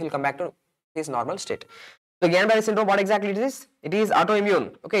 Okay, he'll come back to his normal state. So Guillain Barre syndrome, what exactly it is? It is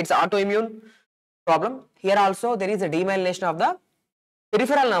autoimmune. Okay, it's autoimmune problem. Here also there is a demyelination of the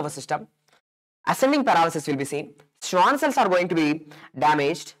peripheral nervous system. Ascending paralysis will be seen. Schwann cells are going to be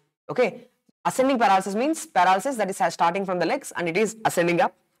damaged. Okay, ascending paralysis means paralysis that is starting from the legs and it is ascending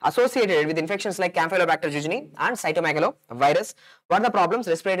up, associated with infections like Campylobacter jejuni and cytomegalovirus. What are the problems?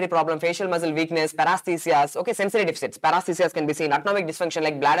 Respiratory problem, facial muscle weakness, paresthesias. Okay, sensory deficits. Paresthesias can be seen. Autonomic dysfunction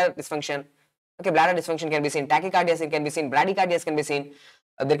like bladder dysfunction. Okay, bladder dysfunction can be seen. Tachycardias can be seen. Bradycardias can be seen.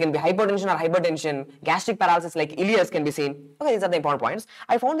 There can be hypotension or hypertension. Gastric paralysis like ileus can be seen. Okay, these are the important points.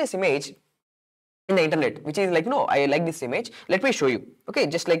 I found this image in the internet, which is like, no, I like this image. Let me show you. Okay,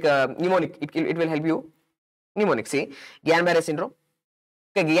 just like mnemonic, it will help you. Mnemonic, see, Guillain Barre syndrome.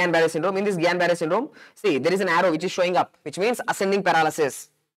 Okay, Guillain Barre syndrome. In this Guillain Barre syndrome, see, there is an arrow which is showing up, which means ascending paralysis.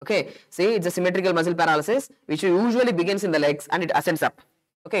 Okay, see, it's a symmetrical muscle paralysis, which usually begins in the legs and it ascends up.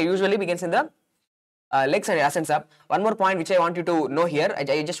 Okay, usually begins in the legs and it ascends up. One more point which I want you to know here,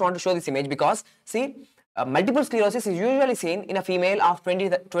 I just want to show this image because, see, multiple sclerosis is usually seen in a female of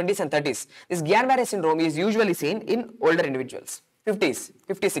 20s and 30s. This Guillain Barre syndrome is usually seen in older individuals, 50s,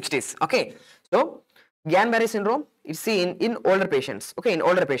 60s. Okay, so Guillain Barre syndrome is seen in older patients. Okay, in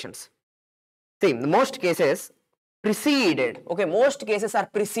older patients. See, most cases preceded. Okay, most cases are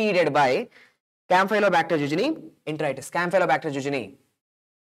preceded by Campylobacter jejuni enteritis. Campylobacter jejuni.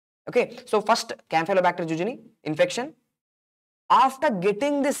 Okay, so first Campylobacter jejuni infection. After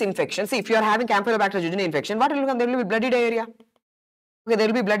getting this infection, see, if you are having Campylobacter jejuni infection, what will come? There will be bloody diarrhea. Okay, there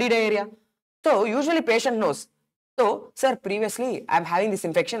will be bloody diarrhea. So usually patient knows. So, sir, previously I am having this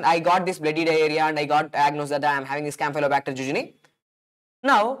infection. I got this bloody diarrhea and I got diagnosed that I am having this Campylobacter jejuni.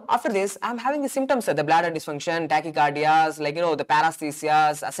 Now, after this, I am having the symptoms, the bladder dysfunction, tachycardias, like, you know, the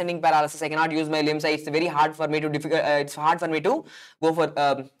paresthesias, ascending paralysis. I cannot use my limbs. It's very hard for me to it's hard for me to go for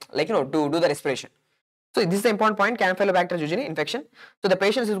like, you know, to do the respiration. So this is the important point, Campylobacter jejuni infection. So the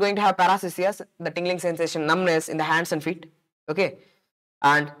patient is going to have paresthesias, the tingling sensation, numbness in the hands and feet. Okay,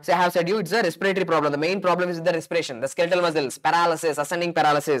 and so I have said you, it's a respiratory problem. The main problem is the respiration, the skeletal muscles, paralysis, ascending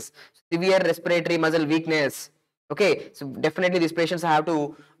paralysis, severe respiratory muscle weakness. Okay, so definitely these patients have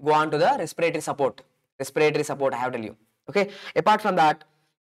to go on to the respiratory support. Respiratory support, I have told you. Okay, apart from that,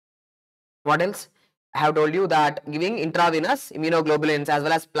 what else? I have told you that giving intravenous immunoglobulins as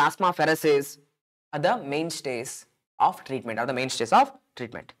well as plasmapheresis are the mainstays of treatment.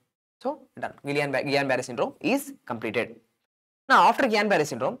 So done. Guillain Barre syndrome is completed. Now after Guillain Barre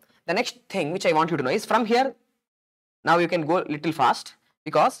syndrome, the next thing which I want you to know is from here. Now you can go little fast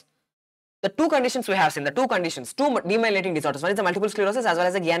because the two conditions we have seen, the two conditions, two demyelinating disorders. One is the multiple sclerosis as well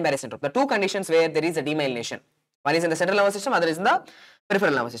as the Guillain Barre syndrome. The two conditions where there is a demyelination. One is in the central nervous system, other is in the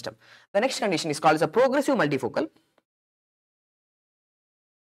peripheral nervous system. The next condition is called as a progressive multifocal.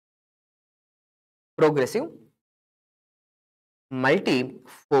 Progressive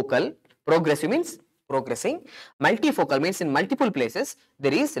multifocal. Progressive means progressing. Multifocal means in multiple places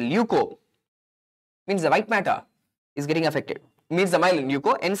there is leuco. Means the white matter is getting affected. Means the myelin,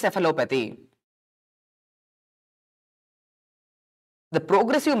 leukoencephalopathy. The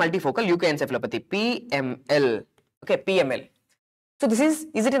progressive multifocal leukoencephalopathy, PML. Okay, PML. So this is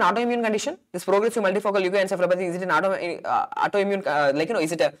it an autoimmune condition? This progressive multifocal leukoencephalopathy, is it an autoimmune,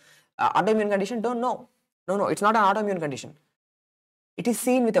 is it a autoimmune condition? Don't know. No, it's not an autoimmune condition. It is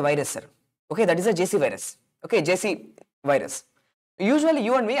seen with a virus, sir. Okay, that is a JC virus. Okay, JC virus. Usually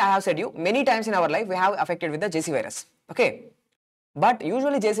you and me, I have said you, many times in our life we have affected with the JC virus. Okay, but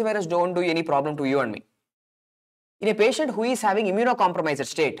usually JC virus don't do any problem to you and me. In a patient who is having immunocompromised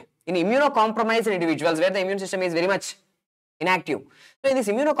state, in immunocompromised individuals where the immune system is very much inactive. So in these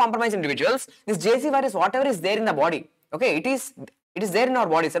immunocompromised individuals, this JC virus, whatever is there in the body, okay, it is there in our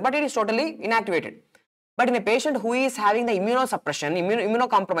body, sir, but it is totally inactivated. But in a patient who is having the immunosuppression,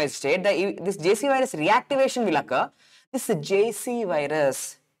 immunocompromised state, this JC virus reactivation will occur. This JC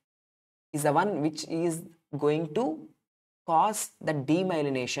virus is the one which is going to cause the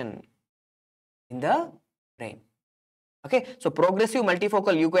demyelination in the brain. Okay, so progressive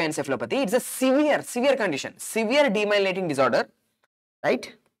multifocal leukoencephalopathy, it's a severe condition, severe demyelinating disorder,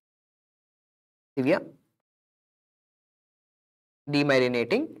 right? Severe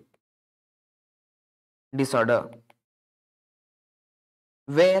demyelinating disorder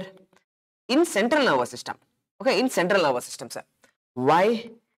where in central nervous system, okay, in central nervous system, sir.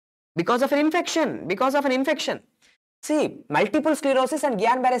 Why? Because of an infection. See, multiple sclerosis and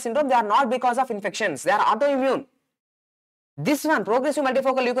Guillain Barre syndrome, they are not because of infections, they are autoimmune. This one, progressive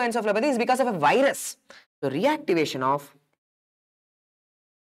multifocal leukoencephalopathy, is because of a virus. So reactivation of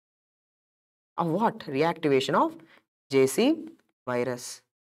what? Reactivation of JC virus.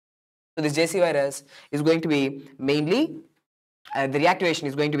 So this JC virus is going to be mainly, the reactivation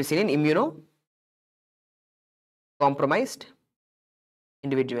is going to be seen in immunocompromised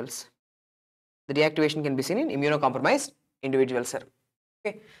individuals. The reactivation can be seen in immunocompromised individuals, sir.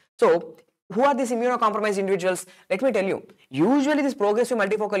 Okay. So who are these immunocompromised individuals? Let me tell you. Usually this progressive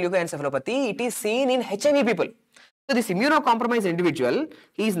multifocal leukoencephalopathy, it is seen in HIV people. So this immunocompromised individual,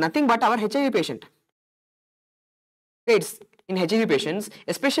 he is nothing but our HIV patient. Okay, it's in HIV patients,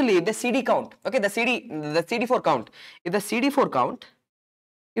 especially if the CD count, okay, the CD4 count. If the CD4 count,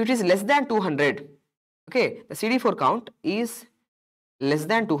 if it is less than 200, okay, the CD4 count is less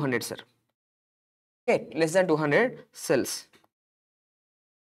than 200, sir. Okay, less than 200 cells.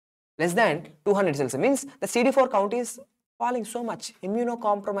 Less than 200 cells means the CD4 count is falling so much,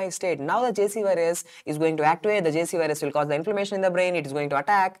 immunocompromised state. Now the JC virus is going to activate, the JC virus will cause the inflammation in the brain, it is going to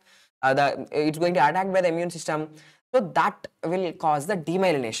attack, it's going to attack by the immune system. So that will cause the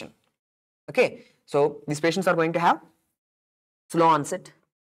demyelination. Okay, so these patients are going to have slow onset.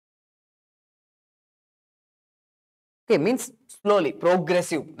 Okay, means slowly,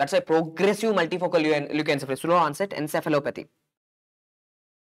 progressive. That's why progressive multifocal leukoencephalopathy, slow onset encephalopathy.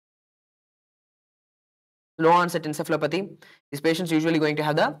 Slow onset encephalopathy. These patients usually going to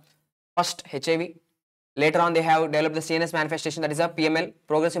have the first HIV. Later on, they have developed the CNS manifestation, that is a PML,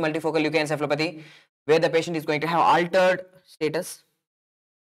 progressive multifocal leukoencephalopathy, where the patient is going to have altered status.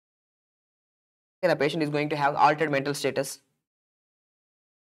 Okay, the patient is going to have altered mental status.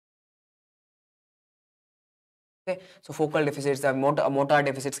 Okay, so focal deficits, the motor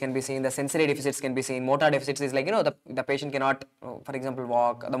deficits can be seen, the sensory deficits can be seen. Motor deficits is like, the patient cannot, for example,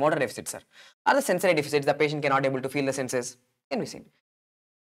 walk. The motor deficits are the sensory deficits, the patient cannot able to feel the senses, can be seen.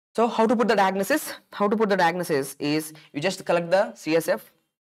 So how to put the diagnosis? How to put the diagnosis is you just collect the CSF.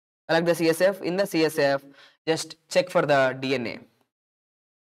 In the CSF, just check for the DNA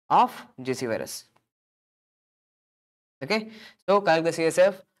of JC virus. Okay, so collect the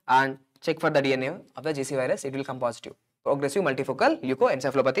CSF and check for the DNA of the JC virus, it will come positive. Progressive multifocal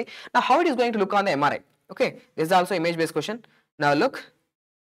leukoencephalopathy. Now how it is going to look on the MRI? Okay, this is also image based question. Now look,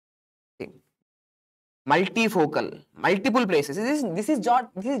 multifocal, multiple places. This is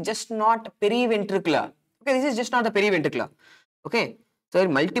just not periventricular. Okay, this is just not the periventricular. Okay, so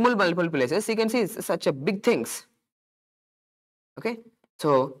in multiple places, you can see it's such a big things. Okay,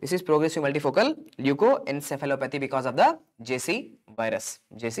 so this is progressive multifocal leukoencephalopathy because of the JC virus.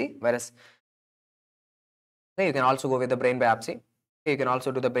 JC virus. Okay, you can also go with the brain biopsy. Okay, you can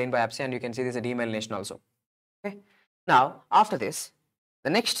also do the brain biopsy, and you can see this is a demyelination also. Okay, now after this, the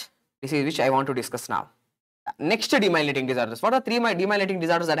next This is which I want to discuss now. Next, demyelinating disorders. What are three demyelinating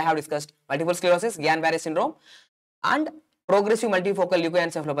disorders that I have discussed? Multiple sclerosis, Guillain Barre syndrome, and progressive multifocal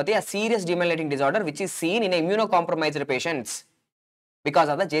leukoencephalopathy, a serious demyelinating disorder which is seen in immunocompromised patients because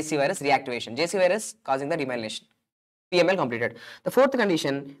of the JC virus reactivation. JC virus causing the demyelination. PML completed. The fourth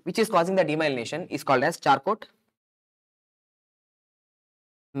condition which is causing the demyelination is called as Charcot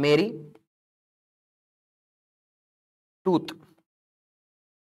Marie tooth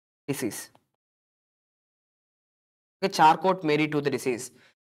disease. Okay, Charcot Marie tooth disease.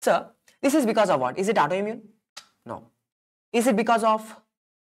 So, this is because of what? Is it autoimmune? No. Is it because of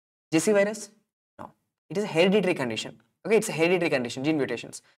JC virus? No. It is a hereditary condition. Okay, it's a hereditary condition, gene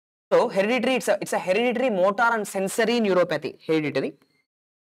mutations. So, hereditary, it's a hereditary motor and sensory neuropathy. Hereditary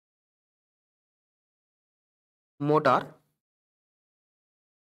motor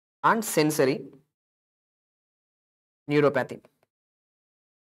and sensory neuropathy.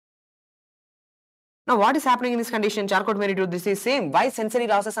 Now, what is happening in this condition? Charcot Marie tooth disease, same. Why sensory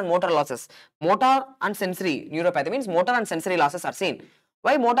losses and motor losses? Motor and sensory neuropathy means motor and sensory losses are seen.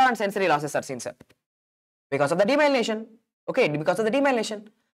 Why motor and sensory losses are seen, sir? Because of the demyelination. Okay, because of the demyelination.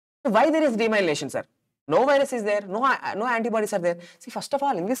 So, why there is demyelination, sir? No virus is there, no antibodies are there. See, first of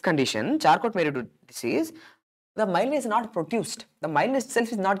all, in this condition, Charcot Marie tooth disease, the myelin is not produced. The myelin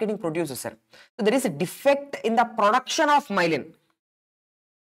itself is not getting produced, sir. So, there is a defect in the production of myelin.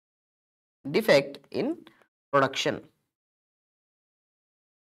 Defect in production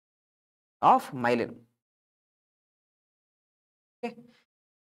of myelin. Okay.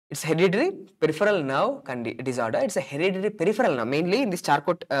 It's hereditary peripheral nerve disorder. It's a hereditary peripheral nerve. Mainly in this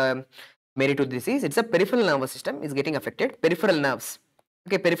Charcot Marie tooth disease, it's a peripheral nervous system is getting affected. Peripheral nerves.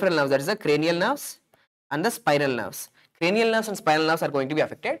 Okay, peripheral nerves, that is the cranial nerves and the spinal nerves. Cranial nerves and spinal nerves are going to be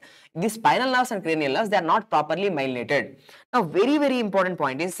affected. These spinal nerves and cranial nerves, they are not properly myelinated. Now, very important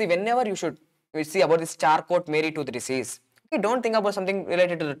point is, see, whenever you see about this Charcot Marie tooth disease, okay, don't think about something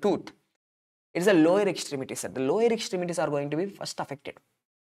related to the tooth. It is the lower extremities, sir. The lower extremities are going to be first affected.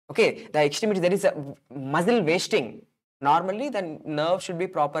 Okay, the extremities, there is a muscle wasting. Normally, the nerve should be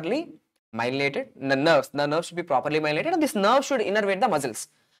properly myelinated. The nerves should be properly myelinated, and this nerve should innervate the muscles.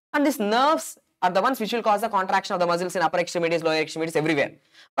 And these nerves are the ones which will cause the contraction of the muscles in upper extremities, lower extremities, everywhere.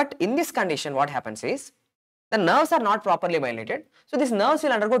 But in this condition, what happens is, the nerves are not properly myelinated, so these nerves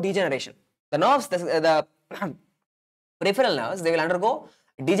will undergo degeneration. The nerves, the peripheral nerves, they will undergo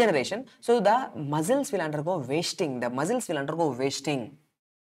degeneration, so the muscles will undergo wasting. The muscles will undergo wasting.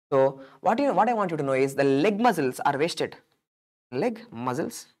 So, what I want you to know is the leg muscles are wasted. Leg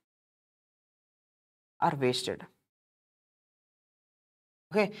muscles are wasted.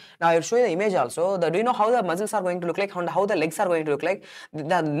 Okay, now I will show you the image also. Do you know how the muscles are going to look like? How the legs are going to look like?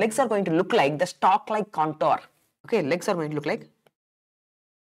 The legs are going to look like the stalk-like contour. Okay, legs are going to look like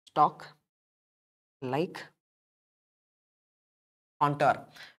stalk-like contour.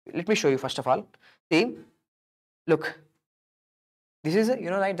 Let me show you first of all. See, look. This is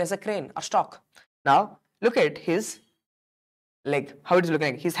right, there's a crane or stalk. Now, look at his leg, how it is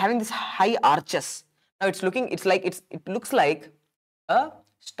looking like. He's having this high arches. Now, it looks like a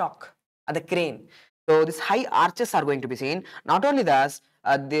stalk at the crane. So, this high arches are going to be seen. Not only this,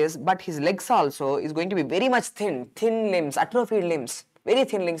 but his legs also is going to be very much thin limbs, atrophied limbs, very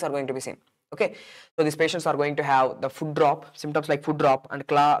thin limbs are going to be seen. Okay, so these patients are going to have the foot drop, symptoms like foot drop, and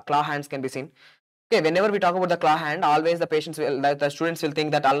claw hands can be seen. Okay, whenever we talk about the claw hand, always the students will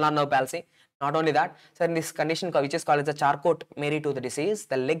think that ulnar nerve palsy. Not only that, so in this condition which is called as the Charcot Marie tooth disease,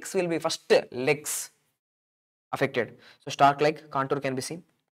 the legs will be first legs affected. So stalk-like contour can be seen.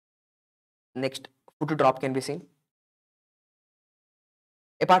 Next, foot drop can be seen.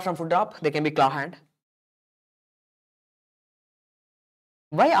 Apart from foot drop, there can be claw hand.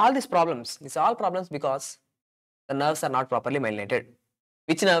 Why all these problems? These are all problems because the nerves are not properly myelinated.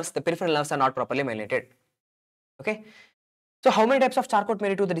 Which nerves? The peripheral nerves are not properly myelinated. Okay. So, how many types of Charcot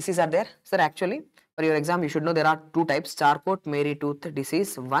Marie tooth disease are there? Sir, actually, for your exam, you should know there are two types. Charcot Marie tooth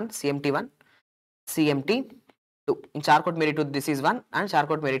disease 1, CMT1, CMT2. In Charcot Marie tooth disease 1 and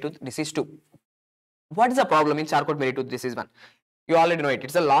Charcot Marie tooth disease 2. What is the problem in Charcot Marie tooth disease 1? You already know it.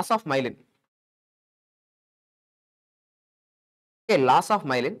 It's a loss of myelin. Okay, loss of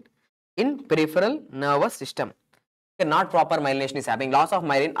myelin in peripheral nervous system. Okay, not proper myelination is happening. Loss of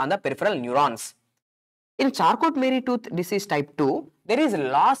myelin on the peripheral neurons. In Charcot Marie tooth disease type 2, there is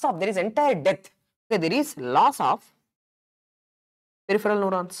entire death. Okay, there is loss of peripheral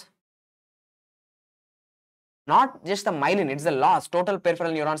neurons. Not just the myelin, it's the loss. Total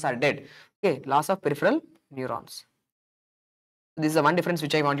peripheral neurons are dead. Okay, loss of peripheral neurons. This is the one difference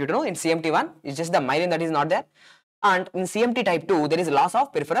which I want you to know. In CMT1, it's just the myelin that is not there. And in CMT type 2, there is loss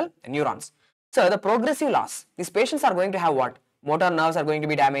of peripheral neurons. So the progressive loss, these patients are going to have what? Motor nerves are going to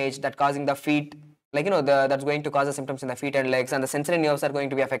be damaged, that causing the feet, like that's going to cause the symptoms in the feet and legs, and the sensory nerves are going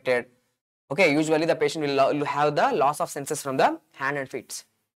to be affected. Okay, usually the patient will have the loss of senses from the hand and feet.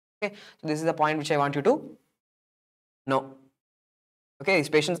 Okay, so this is the point which I want you to know. Okay, these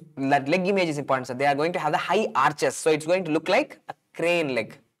patients, that leg image is important. So they are going to have the high arches. So it's going to look like a crane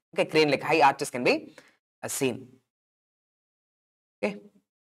leg. Okay, crane leg, high arches can be seen. Okay.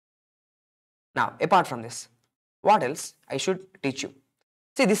 Now, apart from this, what else I should teach you?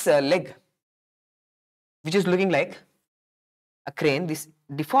 See this leg, which is looking like a crane. This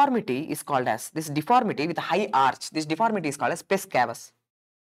deformity is called as, this deformity with a high arch, this deformity is called as pes cavus.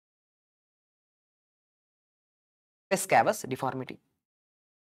 Pes cavus deformity.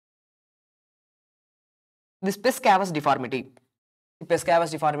 This pes cavus deformity, if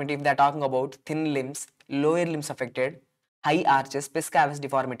they are talking about thin limbs, lower limbs affected, high arches, pes cavus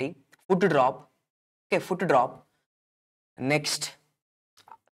deformity, foot drop, okay, foot drop. Next,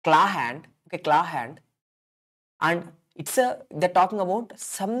 claw hand, okay, claw hand, and they're talking about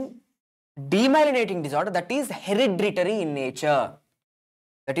some demyelinating disorder that is hereditary in nature.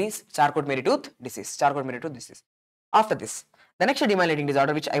 That is Charcot-Marie-Tooth disease. Charcot-Marie-Tooth disease. After this, the next demyelinating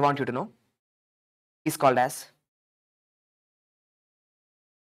disorder which I want you to know is called as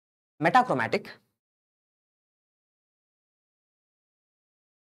metachromatic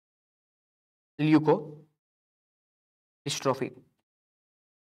leukodystrophy.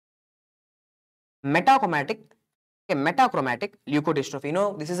 Metachromatic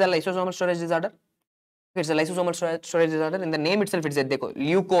leukodystrophy. This is a lysosomal storage disorder. It's a lysosomal storage disorder. In the name itself, it's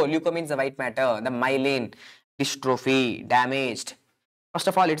leuko means the white matter, the myelin, dystrophy, damaged. First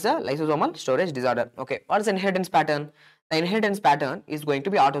of all, it's a lysosomal storage disorder. Okay, what is the inheritance pattern? The inheritance pattern is going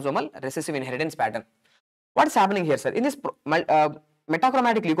to be autosomal recessive inheritance pattern. What is happening here, sir? In this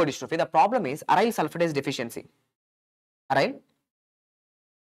metachromatic leukodystrophy, the problem is aryl sulfatase deficiency. Aryl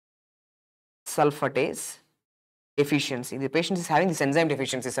sulfatase deficiency. The patient is having this enzyme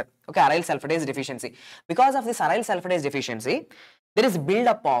deficiency, sir. Okay, aryl sulfatase deficiency. Because of this aryl sulfatase deficiency, there is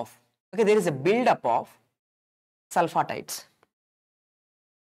build-up of, sulfatides.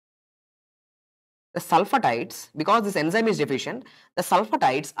 The sulfatides, because this enzyme is deficient, the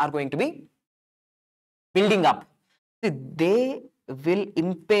sulfatides are going to be building up. They will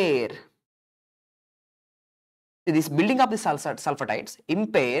impair. This building up the sulfatides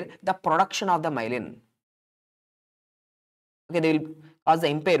impair the production of the myelin. Okay, they will cause the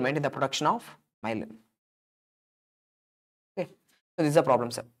impairment in the production of myelin. Okay, so this is a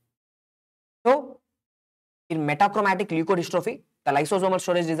problem, sir. So, in metachromatic leukodystrophy, the lysosomal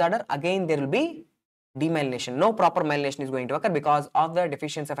storage disorder, again there will be demyelination. No proper myelination is going to occur because of the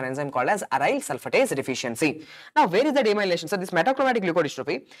deficiency of an enzyme called as aryl sulfatase deficiency. Now, where is the demyelination? So, this metachromatic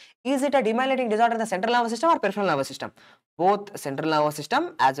leukodystrophy, is it a demyelinating disorder in the central nervous system or peripheral nervous system? Both central nervous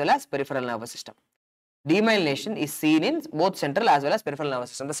system as well as peripheral nervous system. Demyelination is seen in both central as well as peripheral nervous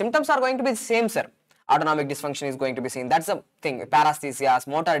system. The symptoms are going to be the same, sir. Autonomic dysfunction is going to be seen. That's the thing. Paresthesias,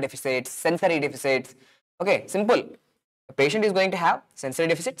 motor deficits, sensory deficits. Okay, simple. The patient is going to have sensory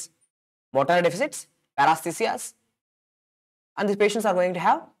deficits, motor deficits, paresthesias, and these patients are going to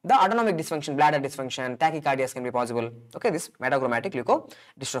have the autonomic dysfunction, bladder dysfunction, tachycardias can be possible. Okay, this metachromatic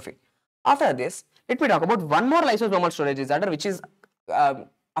leukodystrophy. After this, let me talk about one more lysosomal storage disorder which is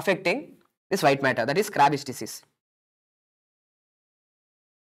affecting this white matter, that is Krabbe's disease.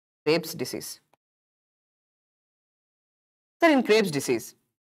 Krabbe's disease. So in Krabbe's disease,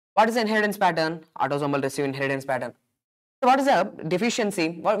 what is the inheritance pattern? Autosomal recessive inheritance pattern. So what is the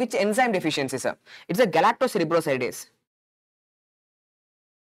deficiency? Which enzyme deficiency, sir? It's a galactocerebrosidase.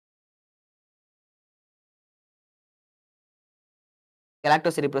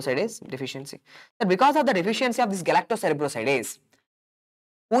 Galactocerebrosidase deficiency. So because of the deficiency of this galactocerebrosidase,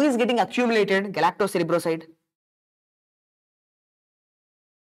 who is getting accumulated? Galactocerebroside.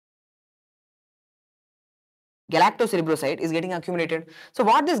 Galactocerebroside is getting accumulated. So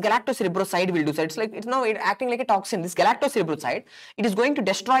what this galactocerebroside will do, sir? It's now acting like a toxin. This galactocerebroside, it is going to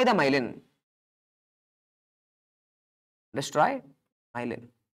destroy the myelin. Destroy myelin.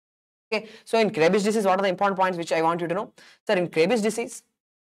 Okay. So in Krabbe's disease, what are the important points which I want you to know? Sir, in Krabbe's disease,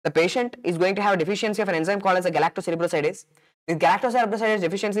 the patient is going to have a deficiency of an enzyme called as a galactocerebrosidase. This galactocerebrosidase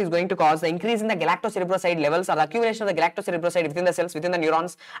deficiency is going to cause the increase in the galactocerebroside levels or the accumulation of the galactocerebroside within the cells, within the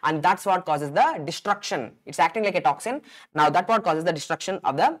neurons, and that's what causes the destruction. It's acting like a toxin. Now that's what causes the destruction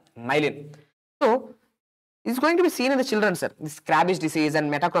of the myelin. So it's going to be seen in the children, sir. This Krabbe's disease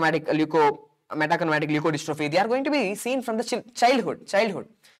and metachromatic leukodystrophy, they are going to be seen from the childhood.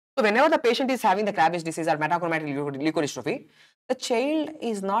 So whenever the patient is having the Krabbe's disease or metachromatic leukodystrophy, the child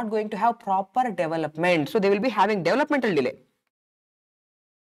is not going to have proper development. So they will be having developmental delay.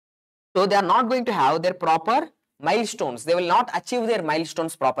 So they are not going to have their proper milestones. They will not achieve their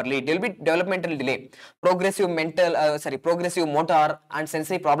milestones properly. There will be developmental delay. Progressive motor and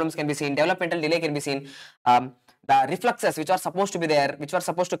sensory problems can be seen. Developmental delay can be seen. The reflexes which are supposed to be there, which were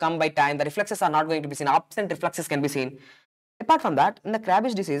supposed to come by time, the reflexes are not going to be seen. Absent reflexes can be seen. Apart from that, in the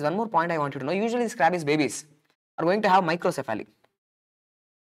Krabbe's disease, one more point I want you to know, usually these Krabbe's babies are going to have microcephaly.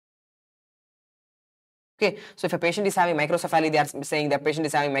 Okay, so if a patient is having microcephaly, they are saying the patient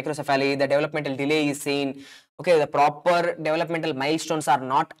is having microcephaly, the developmental delay is seen, okay, the proper developmental milestones are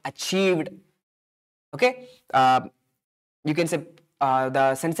not achieved, okay, you can say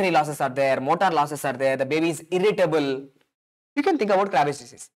the sensory losses are there, motor losses are there, the baby is irritable, you can think about Krabbe's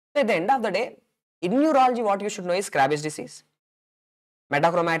disease. So at the end of the day, in neurology, what you should know is Krabbe's disease,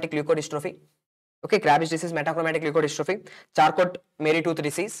 metachromatic leukodystrophy, okay, Krabbe's disease, metachromatic leukodystrophy, Charcot-Marie-Tooth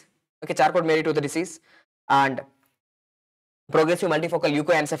disease, okay, Charcot-Marie-Tooth disease, and progressive multifocal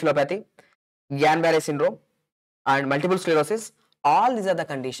leukoencephalopathy, Guillain Barre syndrome, and multiple sclerosis. All these are the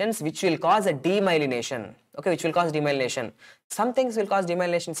conditions which will cause a demyelination. Okay, which will cause demyelination. Some things will cause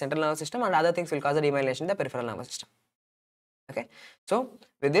demyelination in central nervous system, and other things will cause a demyelination in the peripheral nervous system. Okay, so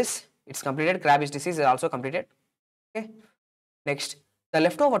with this, it's completed. Krabbe's disease is also completed. Okay, next, the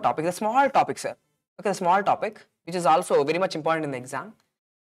leftover topic, the small topic, sir. Okay, the small topic which is also very much important in the exam.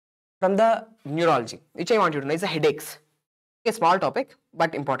 From the neurology, which I want you to know is the headaches. A small topic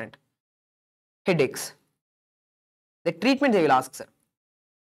but important. Headaches. The treatment they will ask, sir.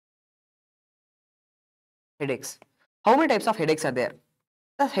 Headaches. How many types of headaches are there?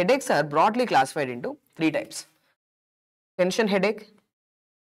 The headaches are broadly classified into 3 types. Tension headache,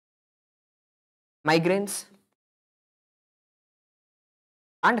 migraines,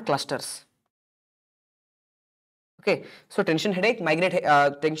 and clusters. Okay, so tension headache,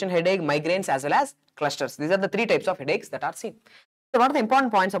 migraines as well as clusters. These are the 3 types of headaches that are seen. So what are the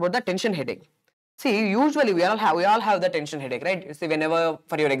important points about the tension headache? See, usually we all have the tension headache, right? You see, whenever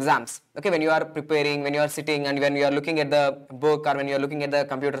for your exams, okay, when you are preparing, when you are sitting and when you are looking at the book or when you are looking at the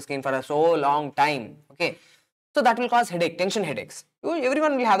computer screen for a so long time, okay, so that will cause headache, tension headaches.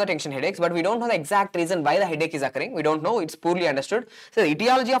 Everyone will have the tension headaches, but we don't know the exact reason why the headache is occurring. We don't know, it's poorly understood. So the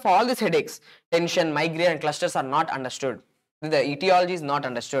etiology of all these headaches, tension, migraine and clusters are not understood. The etiology is not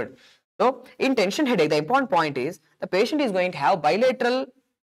understood. So in tension headache, the important point is the patient is going to have bilateral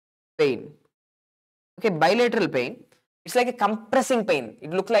pain. Okay, bilateral pain. It's like a compressing pain.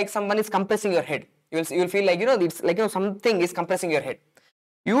 It looks like someone is compressing your head. You will feel like, it's like, something is compressing your head.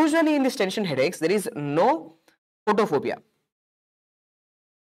 Usually in these tension headaches, there is no photophobia.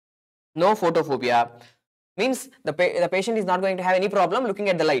 No photophobia means the patient is not going to have any problem looking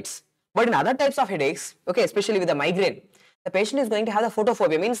at the lights. But in other types of headaches, okay, especially with the migraine, the patient is going to have the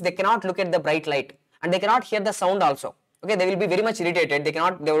photophobia, means they cannot look at the bright light and they cannot hear the sound also. Okay, they will be very much irritated. They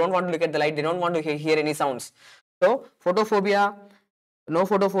don't want to look at the light. They don't want to hear any sounds. So photophobia, no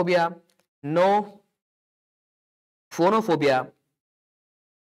photophobia, no phonophobia,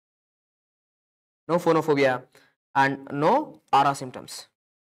 no phonophobia, and no aura symptoms.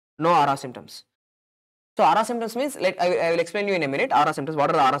 No aura symptoms. So aura symptoms means, like I will explain you in a minute. Aura symptoms.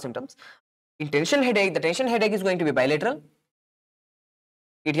 What are the aura symptoms? In tension headache, the tension headache is going to be bilateral.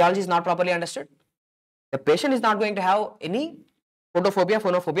 Etiology is not properly understood. The patient is not going to have any photophobia,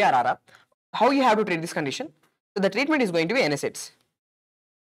 phonophobia or aura. How you have to treat this condition? So the treatment is going to be NSAIDs.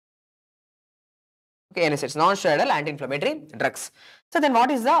 Okay, NSAIDs, non-steroidal anti-inflammatory drugs. So then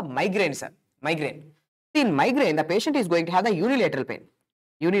what is the migraine, sir? Migraine. See, in migraine, the patient is going to have the unilateral pain.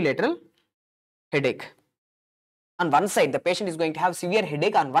 Unilateral headache. On one side, the patient is going to have severe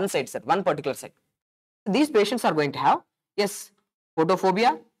headache on one side, sir, one particular side. These patients are going to have, yes,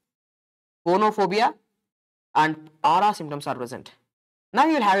 photophobia, phonophobia, and aura symptoms are present. Now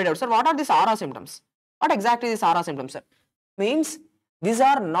you will have it out, sir. What are these aura symptoms? What exactly is aura symptoms, sir? Means these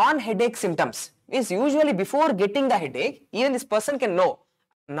are non-headache symptoms. Means usually before getting the headache, even this person can know.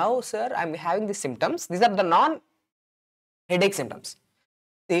 Now, sir, I am having these symptoms. These are the non-headache symptoms.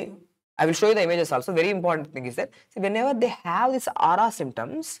 See, I will show you the images also. Very important thing is that, see, whenever they have these aura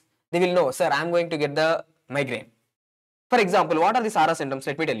symptoms, they will know, sir, I am going to get the migraine. For example, what are these aura symptoms?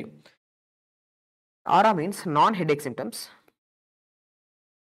 Let me tell you. Aura means non-headache symptoms.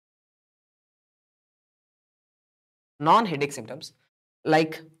 Non-headache symptoms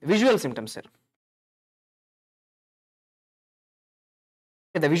like visual symptoms, sir.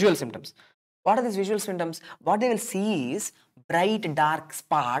 The visual symptoms. What are these visual symptoms? What they will see is bright dark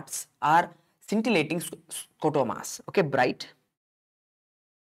spots or scintillating scotomas. Okay, bright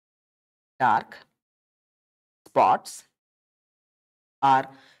dark spots are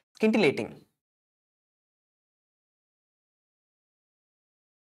scintillating.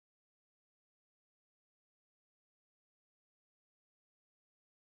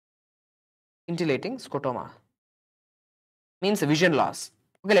 Scintillating scotoma means vision loss.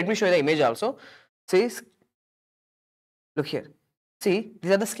 Okay, let me show you the image also. See, look here. See,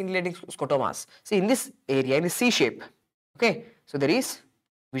 these are the scintillating scotomas. See, in this area, in the C shape. Okay, so there is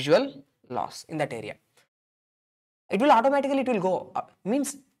visual loss in that area. It will automatically, it will go.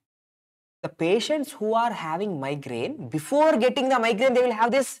 Means the patients who are having migraine, before getting the migraine, they will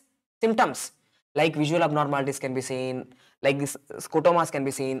have these symptoms like visual abnormalities can be seen, like this scotomas can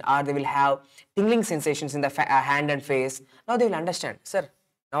be seen, or they will have tingling sensations in the hand and face. Now they will understand, sir,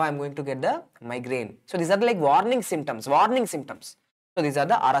 now I am going to get the migraine. So these are like warning symptoms, So these are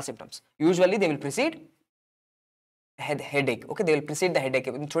the ARA symptoms. Usually they will precede headache. Okay, they will precede the headache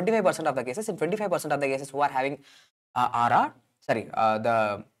in 25% of the cases. In 25% of the cases who are having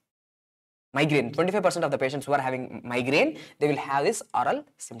the migraine, 25% of the patients who are having migraine, they will have this oral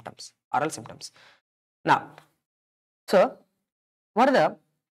symptoms. Now, so what are the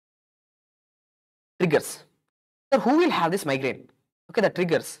triggers? So who will have this migraine? Okay, the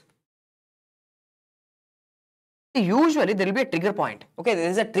triggers. Usually there will be a trigger point. Okay, there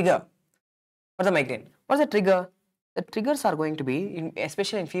is a trigger for the migraine. What is the trigger? The triggers are going to be,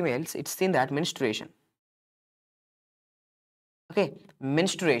 especially in females, it's seen that menstruation. Okay,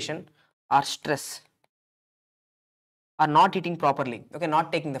 menstruation or stress or not eating properly, okay,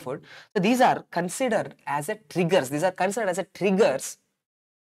 not taking the food. So these are considered as a triggers. These are considered as a triggers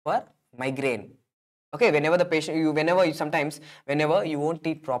for migraine. Okay, whenever the patient, whenever you won't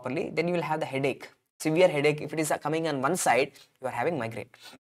eat properly, then you will have the headache, severe headache. If it is coming on one side, you are having migraine.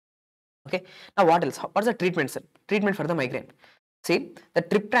 Okay, now what else? What's the treatment, sir? Treatment for the migraine. See, the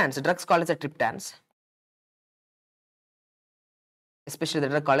triptans, the drugs called as the triptans, especially the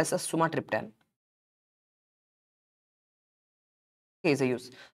drug called as a sumatriptan. Okay, is a use.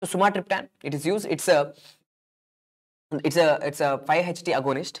 So sumatriptan, it is used. It's a 5-HT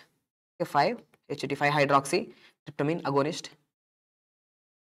agonist. Okay, 5-HT, 5-hydroxy tryptamine agonist.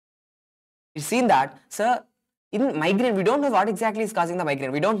 It's seen that, sir, in migraine, we don't know what exactly is causing the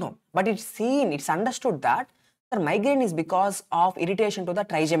migraine. We don't know. But it's understood that the migraine is because of irritation to the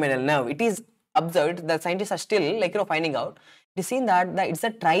trigeminal nerve. It is observed, the scientists are still finding out. It is seen that it's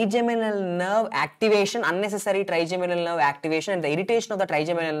the trigeminal nerve activation, unnecessary trigeminal nerve activation, and the irritation of the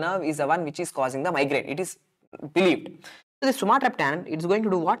trigeminal nerve is the one which is causing the migraine. It is believed. So the sumatriptan, it's going to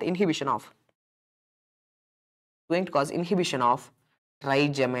do what? Inhibition of. Going to cause inhibition of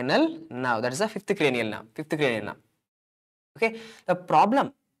trigeminal nerve. That is the fifth cranial nerve. Okay, the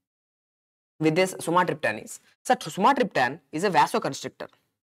problem with this sumatriptan is, so sumatriptan is a vasoconstrictor.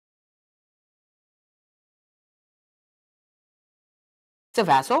 It's a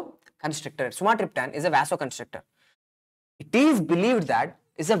vasoconstrictor. Sumatriptan is a vasoconstrictor. It is believed that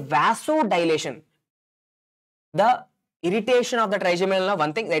it's a vasodilation. The irritation of the trigeminal nerve,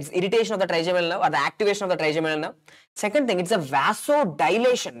 one thing, that's irritation of the trigeminal nerve or the activation of the trigeminal nerve. Second thing, it's a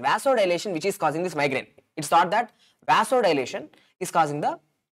vasodilation which is causing this migraine. It's thought that vasodilation is causing the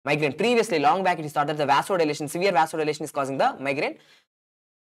migraine. Previously, long back, it is thought that the vasodilation, severe vasodilation is causing the migraine.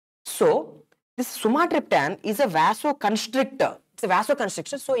 So, this sumatriptan is a vasoconstrictor. It's a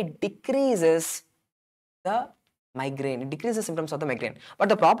vasoconstrictor, so it decreases the migraine. It decreases symptoms of the migraine. But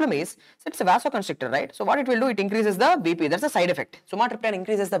the problem is, so it's a vasoconstrictor, right? So what it will do, it increases the BP. That's a side effect. Sumatriptan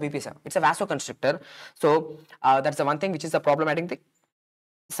increases the BP, sir. It's a vasoconstrictor. So that's the one thing which is the problematic thing.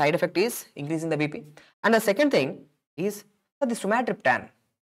 Side effect is increasing the BP. And the second thing is that the sumatriptan.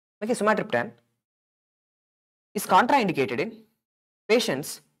 Okay, sumatriptan is contraindicated in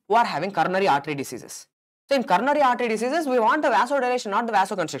patients who are having coronary artery diseases. So in coronary artery diseases, we want the vasodilation, not the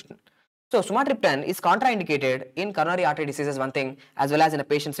vasoconstriction. So sumatriptan is contraindicated in coronary artery diseases, one thing, as well as in the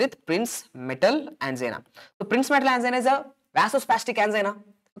patients with Prinzmetal angina. So Prinzmetal angina is a vasospastic angina.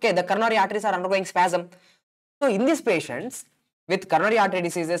 Okay, the coronary arteries are undergoing spasm. So in these patients with coronary artery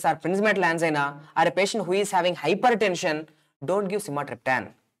diseases or Prinzmetal angina, or a patient who is having hypertension, don't give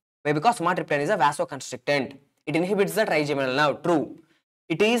sumatriptan. Why? Because sumatriptan is a vasoconstrictant. It inhibits the trigeminal nerve. True.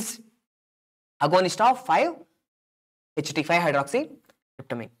 It is agonist of 5-HT,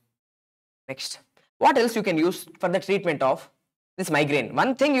 5-hydroxytryptamine. Next, what else you can use for the treatment of this migraine?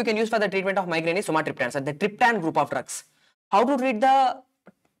 One thing you can use for the treatment of migraine is sumatriptan, so the triptan group of drugs. How to treat the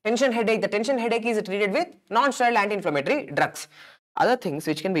tension headache? The tension headache is treated with non-steroidal anti-inflammatory drugs. Other things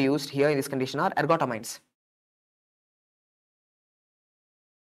which can be used here in this condition are ergotamines.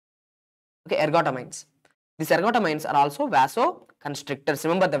 Okay, ergotamines. These ergotamines are also vasoconstrictors.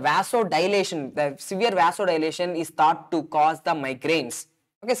 Remember, the vasodilation, the severe vasodilation is thought to cause the migraines.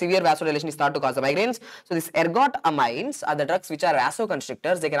 Okay, severe vasodilation is thought to cause the migraines. So these ergotamines are the drugs which are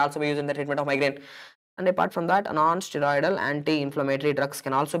vasoconstrictors. They can also be used in the treatment of migraine. And apart from that, non-steroidal anti-inflammatory drugs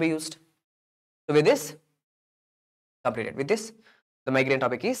can also be used. So with this, completed. With this, the migraine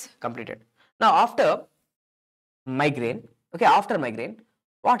topic is completed. Now after migraine, okay, after migraine,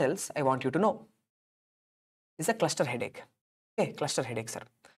 what else I want you to know? Is a cluster headache. Okay, cluster headache, sir.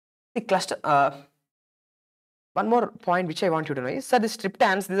 The cluster, one more point which I want you to know is, sir, these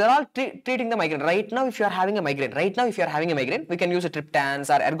triptans, these are all treating the migraine. Right now, if you are having a migraine, we can use triptans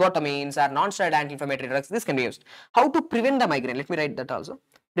or ergotamines or non-steroidal anti-inflammatory drugs. This can be used. How to prevent the migraine? Let me write that also.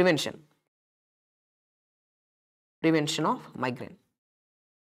 Prevention of migraine.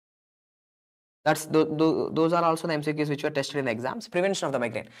 That's those are also the MCQs which were tested in the exams. Prevention of the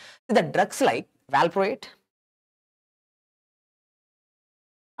migraine. So the drugs like valproate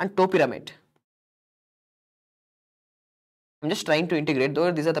and topiramate. I'm just trying to integrate,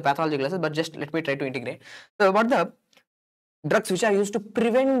 though these are the pathology classes, but just let me try to integrate. So what the drugs which are used to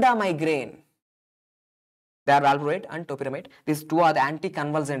prevent the migraine? They are valproate and topiramate. These two are the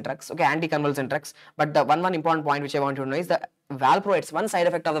anticonvulsant drugs. Okay, anticonvulsant drugs. But the one important point which I want you to know is the valproates. One side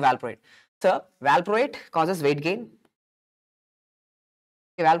effect of the valproate. So valproate causes weight gain.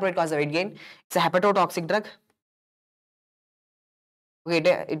 Okay, valproate causes weight gain. It's a hepatotoxic drug. Okay,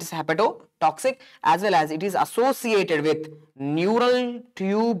 it is hepatotoxic, as well as it is associated with neural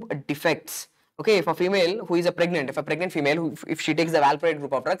tube defects. Okay, if a female who is a pregnant female, if she takes the valproate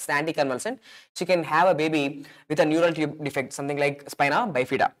group of drugs, the anticonvulsant, she can have a baby with a neural tube defect, something like spina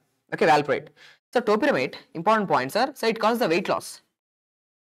bifida. Okay, valproate. So topiramate, important points are, so it causes the weight loss.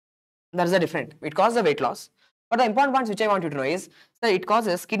 That is the different. It causes the weight loss. But the important points which I want you to know is that it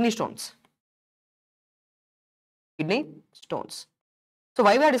causes kidney stones. Kidney stones. So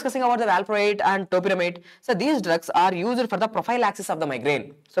why we are discussing about the valproate and topiramate? So these drugs are used for the prophylaxis of the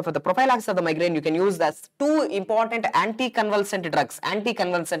migraine. So for the prophylaxis of the migraine, you can use that's two important anticonvulsant drugs,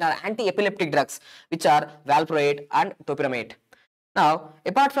 anticonvulsant or anti-epileptic drugs, which are valproate and topiramate. Now,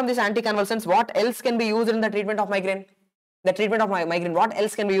 apart from these anticonvulsants, what else can be used in the treatment of migraine? The treatment of migraine, what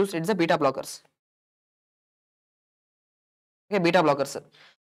else can be used? It's the beta blockers. Okay, beta blockers.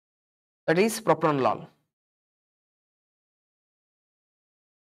 That is propranolol.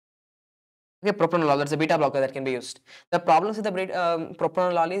 Okay, propranolol, that's a beta blocker that can be used. The problems with the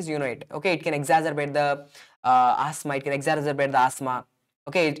propranolol is, you know it. Okay, it can exacerbate the asthma. It can exacerbate the asthma.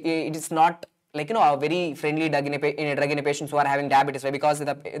 Okay, it is not like, you know, a very friendly drug in a patients who are having diabetes. Why? Because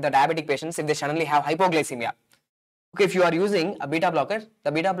the diabetic patients, if they suddenly have hypoglycemia, okay, if you are using a beta blocker,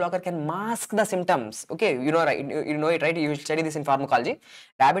 the beta blocker can mask the symptoms. Okay, you know, right? You know it, right? You study this in pharmacology.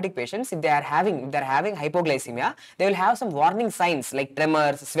 Diabetic patients, if they are having hypoglycemia, they will have some warning signs like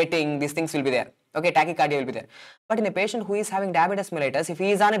tremors, sweating. These things will be there. Okay, tachycardia will be there. But in a patient who is having diabetes mellitus, if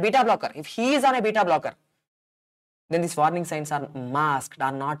he is on a beta blocker, then these warning signs are masked,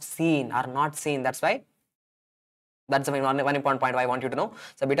 are not seen. That's why. That's one important point I want you to know.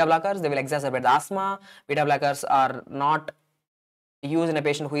 So beta blockers, they will exacerbate the asthma. Beta blockers are not used in a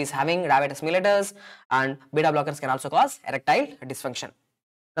patient who is having diabetes mellitus, and beta blockers can also cause erectile dysfunction.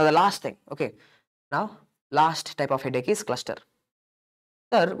 Now the last thing, okay. Now last type of headache is cluster.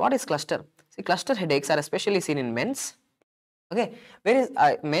 Sir, what is cluster? See, cluster headaches are especially seen in men's. Okay, where is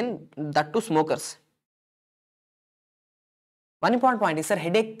men, that too smokers. One important point is, sir,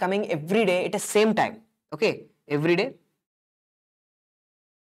 headache coming every day at the same time. Okay, every day,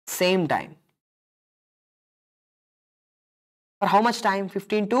 same time. For how much time?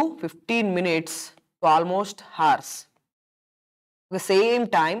 15 to 15 minutes to almost hours. The same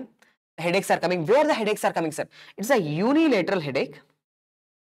time, headaches are coming. Where the headaches are coming, sir? It's a unilateral headache.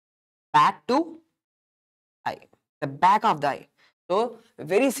 Back to eye, the back of the eye. So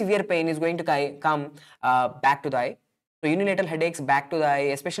very severe pain is going to come back to the eye. So unilateral headaches back to the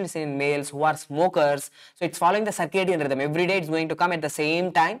eye, especially seen in males who are smokers. So it's following the circadian rhythm. Every day it's going to come at the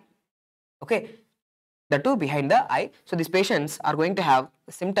same time. Okay, the two behind the eye. So these patients are going to have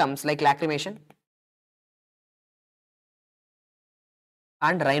symptoms like lacrimation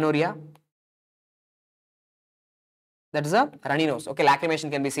and rhinorrhea. That is a runny nose. Okay,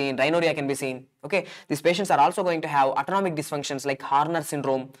 lacrimation can be seen, rhinorrhea can be seen. Okay, these patients are also going to have autonomic dysfunctions like Horner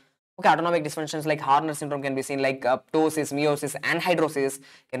syndrome. Okay, autonomic dysfunctions like Horner syndrome can be seen, like ptosis, meiosis, anhidrosis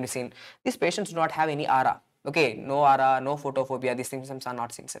can be seen. These patients do not have any aura. Okay, no aura, no photophobia. These symptoms are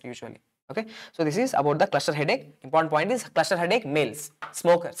not seen, sir, usually. Okay, so this is about the cluster headache. Important point is cluster headache, males,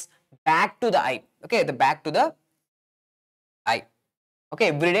 smokers, back to the eye. Okay, the back to the eye. Okay,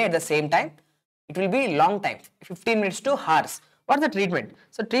 every day at the same time. It will be long time, 15 minutes to hours. What's the treatment?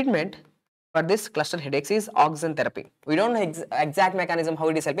 So treatment for this cluster headaches is oxygen therapy. We don't know exact mechanism how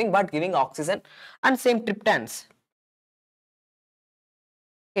it is helping, but giving oxygen and same triptans.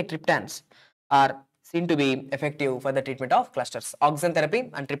 Okay, triptans are seen to be effective for the treatment of clusters. Oxygen therapy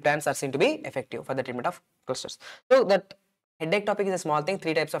and triptans are seen to be effective for the treatment of clusters. So that headache topic is a small thing.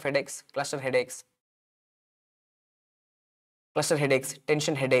 3 types of headaches: cluster headaches,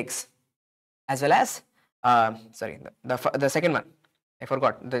 tension headaches, as well as the second one, I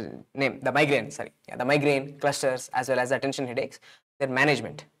forgot the name, the migraine. Sorry, yeah, the migraine, clusters, as well as the tension headaches. Their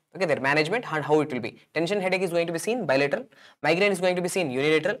management. Okay, their management and how it will be. Tension headache is going to be seen bilateral, migraine is going to be seen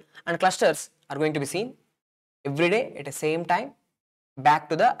unilateral, and clusters are going to be seen every day at the same time back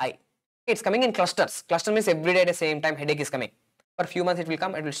to the eye. It's coming in clusters. Cluster means every day at the same time headache is coming. For a few months it will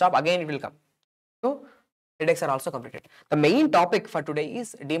come, it will stop, again it will come. So headaches are also completed. The main topic for today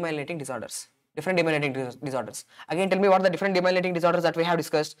is demyelinating disorders. Different demyelinating disorders. Again, tell me what are the different demyelinating disorders that we have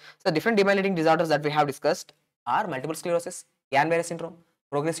discussed. So the different demyelinating disorders that we have discussed are multiple sclerosis, Guillain Barre syndrome,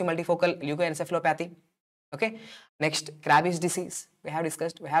 progressive multifocal leukoencephalopathy. Okay. Next, Krabbe's disease. We have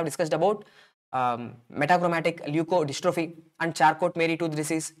discussed about metachromatic leukodystrophy and Charcot-Marie tooth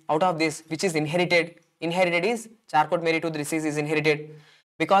disease. Out of this, which is inherited is Charcot-Marie tooth disease is inherited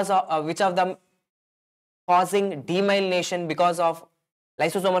because of which of them causing demyelination because of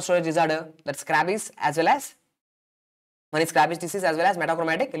lysosomal storage disorder, that's Krabbe's, as well as one is Krabbe's disease as well as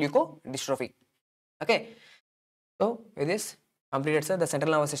metachromatic leukodystrophy. Okay, so with this completed, sir, the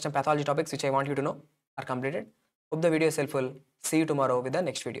central nervous system pathology topics which I want you to know are completed. Hope the video is helpful. See you tomorrow with the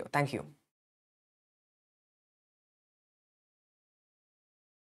next video. Thank you.